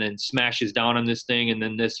up and then smashes down on this thing, and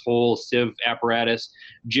then this whole sieve apparatus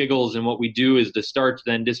jiggles, and what we do is the starch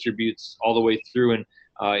then distributes all the way through, and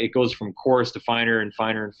it goes from coarse to finer and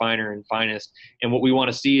finer and finer and finest. And what we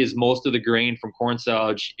want to see is most of the grain from corn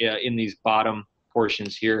silage in these bottom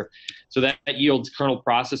portions here. So that yields kernel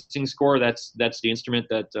processing score. That's the instrument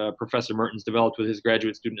that Professor Mertens developed with his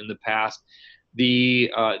graduate student in the past.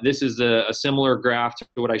 This is a similar graph to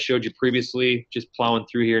what I showed you previously, just plowing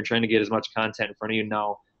through here and trying to get as much content in front of you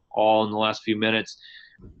now all in the last few minutes.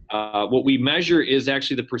 What we measure is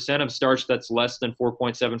actually the percent of starch that's less than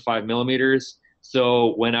 4.75 millimeters.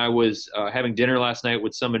 So when I was having dinner last night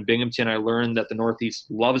with some in Binghamton, I learned that the Northeast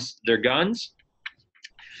loves their guns.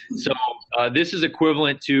 So this is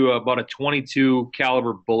equivalent to about a .22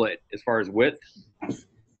 caliber bullet as far as width.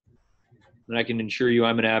 And I can assure you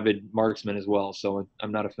I'm an avid marksman as well, so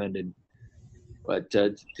I'm not offended. But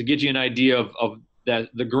to get you an idea of that,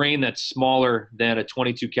 the grain that's smaller than a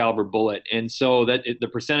 .22 caliber bullet. And so the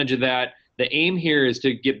percentage of that, the aim here is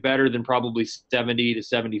to get better than probably 70 to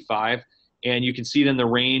 75. And you can see then the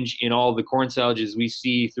range in all the corn silages we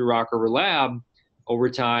see through Rock River Lab over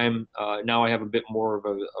time. Now I have a bit more of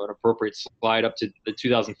an appropriate slide up to the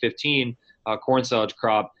 2015 corn silage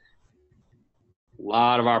crop. A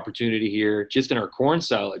lot of opportunity here just in our corn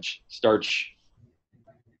silage starch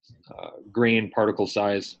grain particle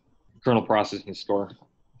size kernel processing score.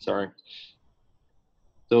 Sorry.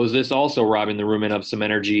 So is this also robbing the rumen of some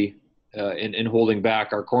energy in holding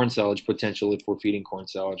back our corn silage potential if we're feeding corn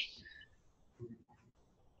silage?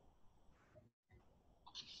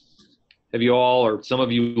 Have you all, or some of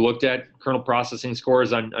you, looked at kernel processing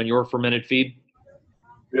scores on your fermented feed?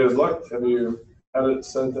 You guys looked? Have you had it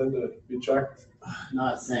sent in to be checked?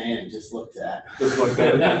 Not saying, just looked at. Just looked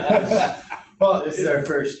at it. Well, This is our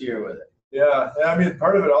first year with it. yeah, I mean,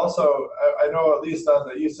 part of it also, I know at least on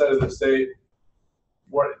the east side of the state,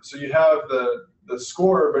 so you have the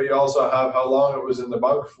score, but you also have how long it was in the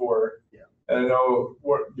bunk for. Yeah. And I know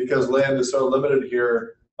because land is so limited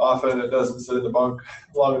here, often it doesn't sit in the bunk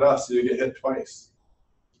long enough, so you get hit twice.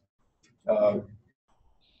 You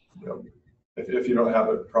know, if you don't have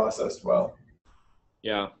it processed well.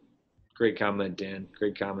 Yeah, great comment, Dan.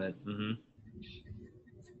 Great comment. Mm-hmm.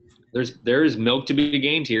 There is milk to be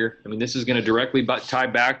gained here. I mean, this is going to directly tie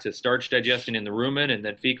back to starch digestion in the rumen and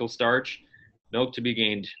then fecal starch. Milk to be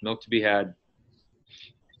gained, milk to be had.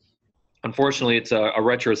 Unfortunately, it's a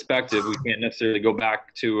retrospective. We can't necessarily go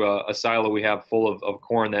back to a silo we have full of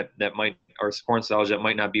corn that might, or corn silage that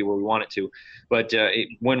might not be where we want it to. But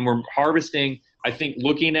when we're harvesting, I think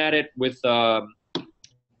looking at it with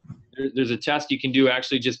there's a test you can do.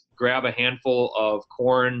 Actually, just grab a handful of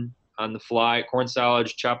corn on the fly, corn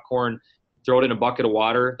silage, chopped corn, throw it in a bucket of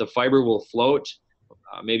water. The fiber will float.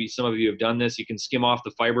 Maybe some of you have done this. You can skim off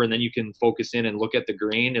the fiber, and then you can focus in and look at the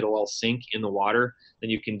grain. It'll all sink in the water. Then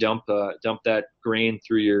you can dump that grain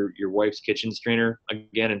through your wife's kitchen strainer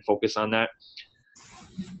again and focus on that.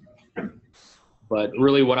 But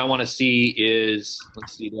really what I want to see is,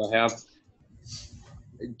 let's see, do I have,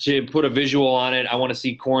 to put a visual on it, I want to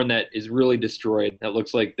see corn that is really destroyed. That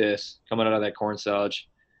looks like this coming out of that corn silage.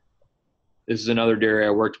 This is another dairy I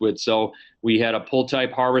worked with. So we had a pull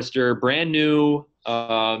type harvester, brand new,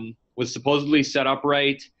 was supposedly set up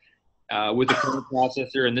right with a kernel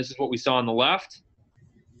processor, and this is what we saw on the left.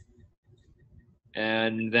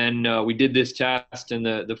 And then we did this test, and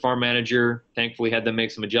the farm manager thankfully had them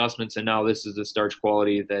make some adjustments, and now this is the starch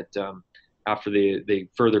quality that after they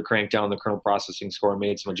further cranked down the kernel processing score and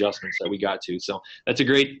made some adjustments that we got to. So that's a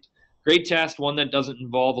great test, one that doesn't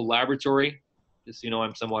involve a laboratory. just so you know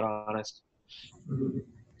I'm somewhat honest. Mhm.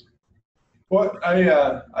 Well,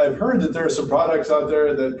 I've heard that there are some products out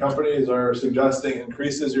there that companies are suggesting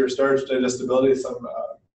increases your starch digestibility. Some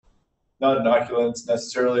not inoculants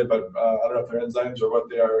necessarily, but I don't know if they're enzymes or what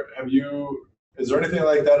they are. Is there anything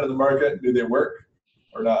like that in the market? Do they work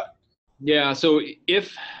or not? Yeah, so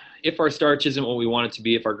if our starch isn't what we want it to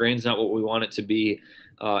be, if our grain's not what we want it to be,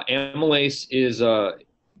 amylase is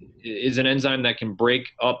an enzyme that can break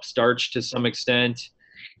up starch to some extent.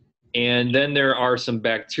 And then there are some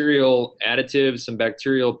bacterial additives, some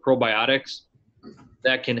bacterial probiotics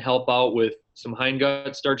that can help out with some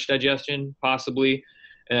hindgut starch digestion, possibly.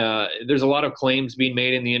 There's a lot of claims being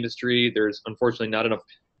made in the industry. There's unfortunately not enough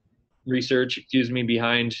research,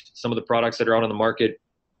 behind some of the products that are out on the market.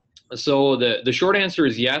 So the short answer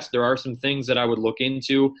is yes, there are some things that I would look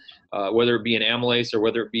into, whether it be an amylase or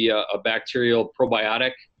whether it be a bacterial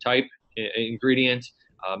probiotic type ingredient,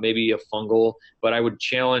 maybe a fungal. But I would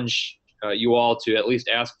challenge you all to at least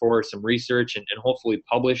ask for some research and hopefully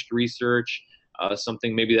published research,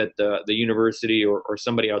 something maybe that the university or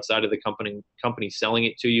somebody outside of the company selling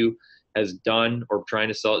it to you has done or trying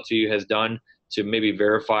to sell it to you has done to maybe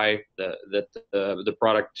verify that the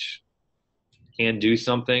product can do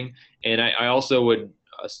something. And I also would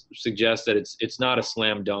suggest that it's not a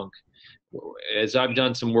slam dunk. As I've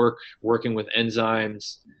done some work working with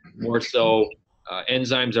enzymes, more so,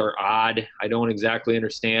 enzymes are odd. I don't exactly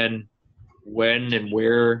understand when and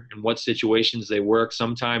where and what situations they work.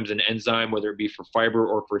 Sometimes an enzyme, whether it be for fiber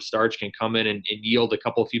or for starch, can come in and yield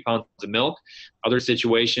a few pounds of milk. Other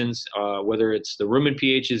situations, whether it's the rumen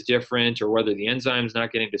pH is different or whether the enzyme's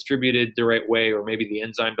not getting distributed the right way, or maybe the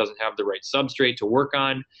enzyme doesn't have the right substrate to work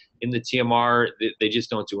on in the TMR, they just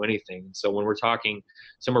don't do anything. So when we're talking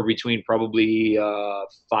somewhere between probably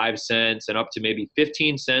 5 cents and up to maybe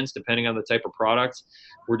 15 cents, depending on the type of product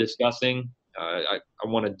we're discussing, I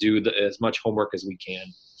want to do as much homework as we can.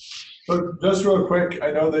 So just real quick,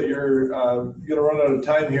 I know that you're going to run out of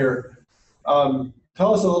time here.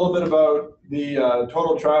 Tell us a little bit about the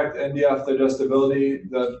total tract NDF digestibility,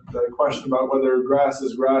 the question about whether grass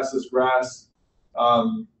is grass.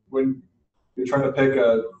 When you're trying to pick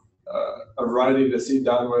a variety to seed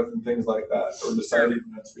down with and things like that, or deciding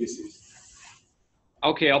that species.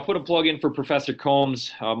 Okay, I'll put a plug in for Professor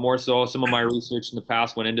Combs. More so, some of my research in the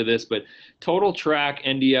past went into this, but total tract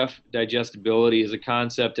NDF digestibility is a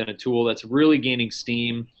concept and a tool that's really gaining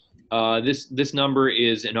steam. This number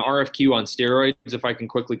is an RFQ on steroids, if I can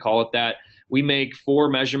quickly call it that. We make 4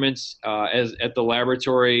 measurements at the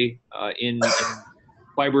laboratory in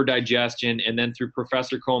fiber digestion, and then through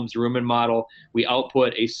Professor Combs' rumen model, we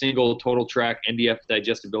output a single total tract NDF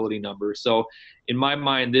digestibility number. So in my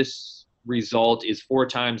mind, this result is 4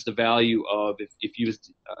 times the value of if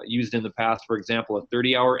used in the past. For example, a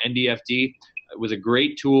 30-hour NDFD. It was a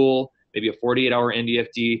great tool, maybe a 48-hour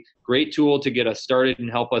NDFD, great tool to get us started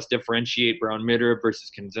and help us differentiate brown midrib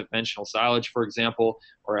versus conventional silage, for example,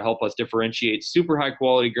 or help us differentiate super high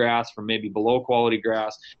quality grass from maybe below quality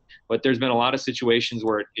grass. But there's been a lot of situations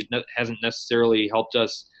where it hasn't necessarily helped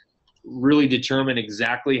us really determine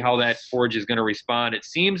exactly how that forage is going to respond. It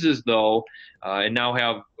seems as though, and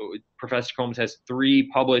now Professor Combs has 3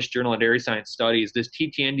 published Journal of Dairy Science studies, this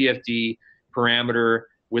TTNDFD parameter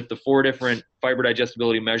with the 4 different fiber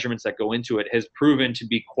digestibility measurements that go into it has proven to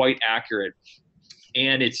be quite accurate.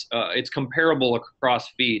 And it's comparable across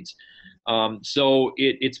feeds. So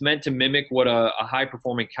it's meant to mimic what a high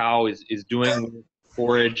performing cow is doing with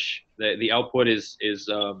forage. The output is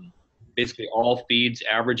basically all feeds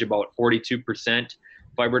average about 42%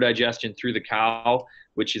 fiber digestion through the cow,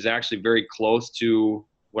 which is actually very close to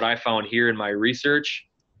what I found here in my research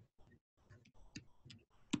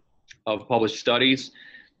of published studies.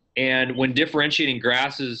 And when differentiating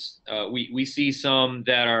grasses, we see some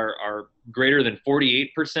that are greater than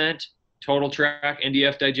 48% total tract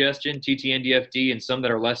NDF digestion, TT-NDFD, and some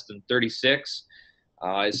that are less than 36.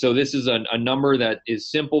 So this is a number that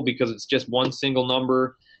is simple because it's just one single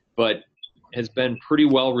number, but has been pretty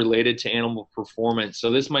well related to animal performance.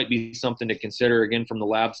 So this might be something to consider, again, from the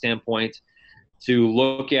lab standpoint, to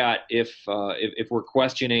look at if we're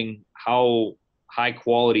questioning how high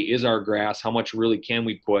quality is our grass, how much really can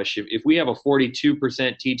we push. If we have a 42%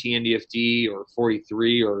 TT-NDFD or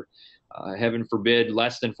 43 or heaven forbid,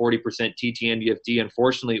 less than 40% TT-NDFD,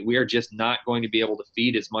 unfortunately, we are just not going to be able to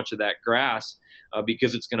feed as much of that grass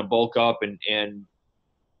because it's going to bulk up and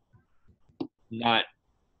not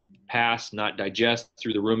pass, not digest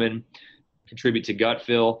through the rumen. contribute to gut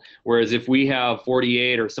fill. Whereas if we have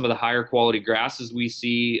 48 or some of the higher quality grasses we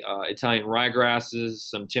see, Italian ryegrasses,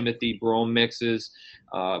 some Timothy brome mixes,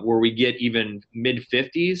 where we get even mid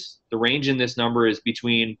 50s, the range in this number is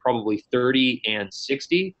between probably 30 and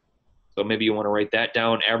 60. So maybe you want to write that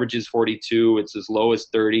down. Average is 42. It's as low as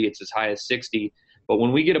 30. It's as high as 60. But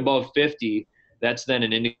when we get above 50, that's then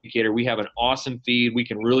an indicator we have an awesome feed. We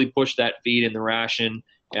can really push that feed in the ration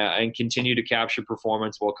and continue to capture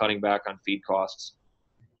performance while cutting back on feed costs.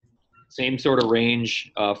 Same sort of range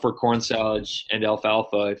for corn silage and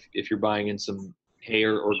alfalfa if you're buying in some hay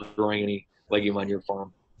or growing any legume on your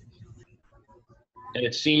farm. And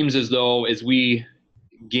it seems as though as we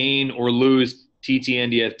gain or lose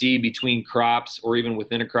TT-NDFD between crops or even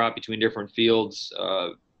within a crop between different fields,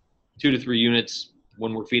 2 to 3 units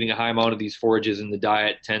when we're feeding a high amount of these forages in the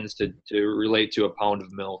diet tends to relate to a pound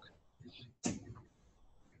of milk.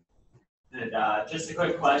 And just a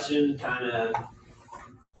quick question, kind of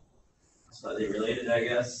slightly related, I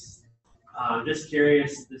guess. I'm just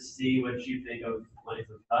curious to see what you think of length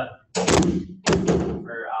of cut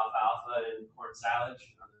for alfalfa and corn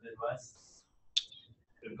silage on the Midwest.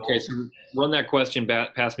 Okay, so run that question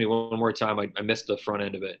past me one more time. I missed the front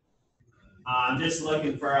end of it. I'm just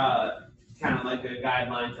looking for a kind of like a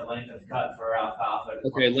guideline to length of cut for alfalfa.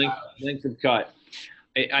 Okay, length of cut.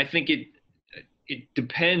 I think it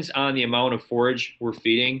depends on the amount of forage we're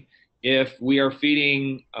feeding. If we are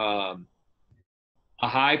feeding a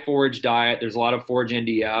high forage diet, there's a lot of forage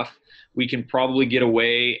NDF, we can probably get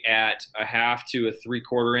away at a 1/2 to a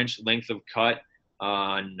 3/4 inch length of cut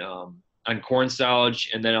on corn silage,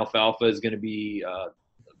 and then alfalfa is going to be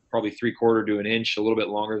probably 3/4 to an inch, a little bit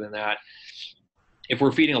longer than that. If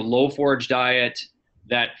we're feeding a low forage diet,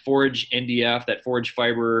 that forage NDF, that forage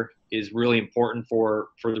fiber, is really important for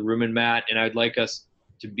the rumen mat, and I'd like us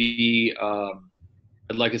to be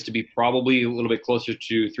probably a little bit closer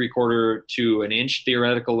to 3/4 to an inch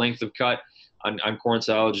theoretical length of cut on corn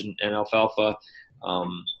silage and alfalfa.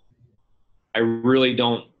 I really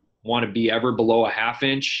don't want to be ever below a 1/2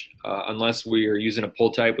 inch unless we are using a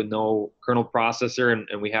pull type with no kernel processor,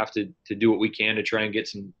 and we have to do what we can to try and get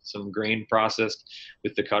some grain processed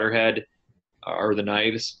with the cutter head or the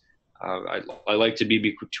knives. I like to be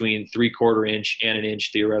between 3/4 inch and an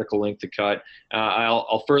inch theoretical length to cut.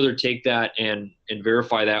 I'll further take that and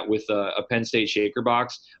verify that with a Penn State shaker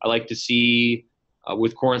box. I like to see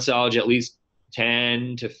with corn silage at least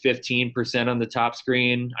 10 to 15% on the top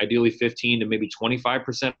screen, ideally 15 to maybe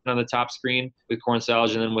 25% on the top screen with corn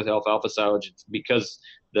silage, and then with alfalfa silage, it's because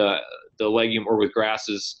the legume, or with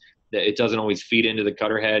grasses, that it doesn't always feed into the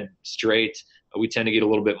cutter head straight. We tend to get a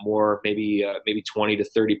little bit more, maybe 20 to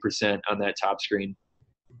 30% on that top screen.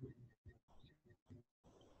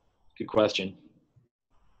 Good question.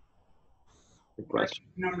 Good question.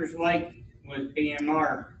 Numbers like with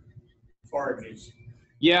BMR forages.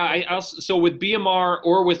 Yeah, so with BMR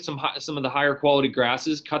or with some of the higher quality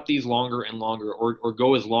grasses, cut these longer and longer, or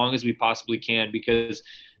go as long as we possibly can, because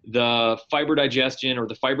the fiber digestion, or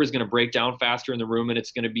the fiber, is going to break down faster in the rumen.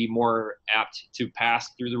 It's going to be more apt to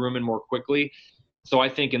pass through the rumen more quickly. So I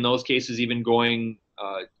think in those cases, even going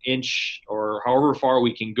inch or however far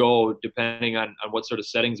we can go, depending on what sort of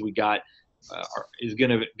settings we got, is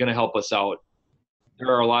going to help us out. There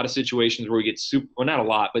are a lot of situations where we get well, not a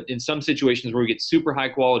lot, but in some situations where we get super high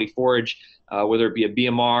quality forage, whether it be a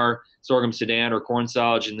BMR, sorghum sudan, or corn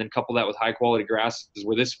silage, and then couple that with high quality grasses,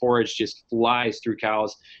 where this forage just flies through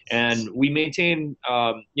cows. And we maintain,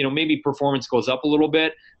 maybe performance goes up a little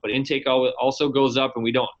bit, but intake also goes up, and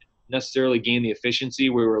we don't necessarily gain the efficiency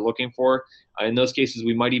we were looking for. In those cases,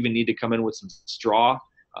 we might even need to come in with some straw,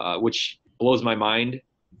 which blows my mind.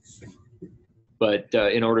 But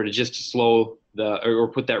in order to just slow or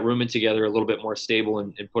put that rumen together a little bit more stable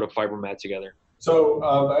and put a fiber mat together. So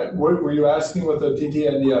were you asking what the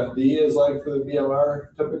TT-NDFD is like for the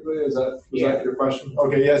BMR typically? Was that your question?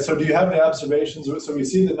 Okay, yeah. So do you have any observations? So we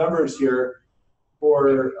see the numbers here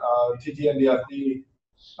for TT-NDFD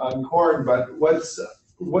on corn, but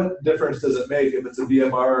what difference does it make if it's a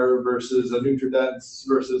BMR versus a Nutridense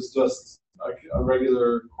versus just a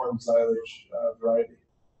regular corn silage variety?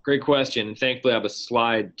 Great question, and thankfully I have a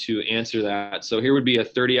slide to answer that. So here would be a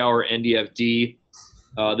 30-hour NDFD.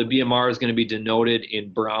 The BMR is going to be denoted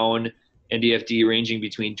in brown, NDFD ranging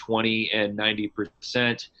between 20 and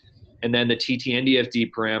 90%. And then the TT-NDFD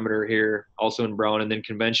parameter here, also in brown, and then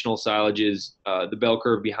conventional silage is the bell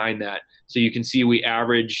curve behind that. So you can see we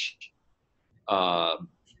average right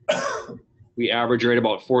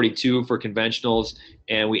about 42 for conventionals,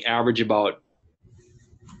 and we average about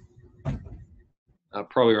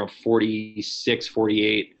probably around 46,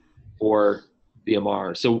 48 for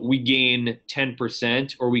BMR. So we gain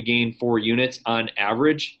 10% or we gain 4 units on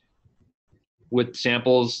average with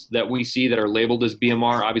samples that we see that are labeled as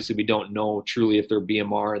BMR. Obviously, we don't know truly if they're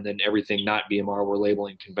BMR, and then everything not BMR we're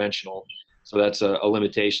labeling conventional. So that's a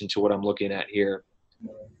limitation to what I'm looking at here.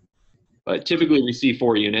 But typically we see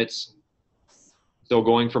 4 units. So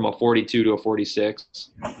going from a 42 to a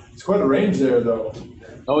 46. It's quite a range there, though.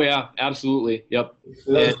 Oh yeah, absolutely. Yep.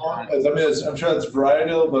 That's, I'm sure that's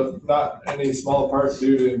varietal, but not any small part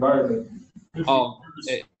due to environment.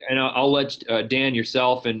 And I'll let Dan,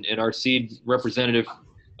 yourself, and our seed representative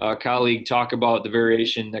colleague talk about the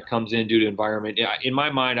variation that comes in due to environment. Yeah, in my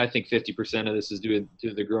mind, I think 50% of this is due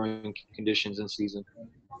to the growing conditions in season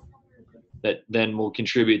that then will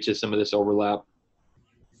contribute to some of this overlap.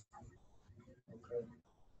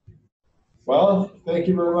 Well, thank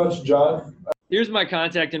you very much, John. Here's my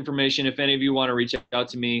contact information. If any of you want to reach out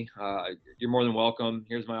to me, you're more than welcome.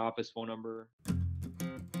 Here's my office phone number.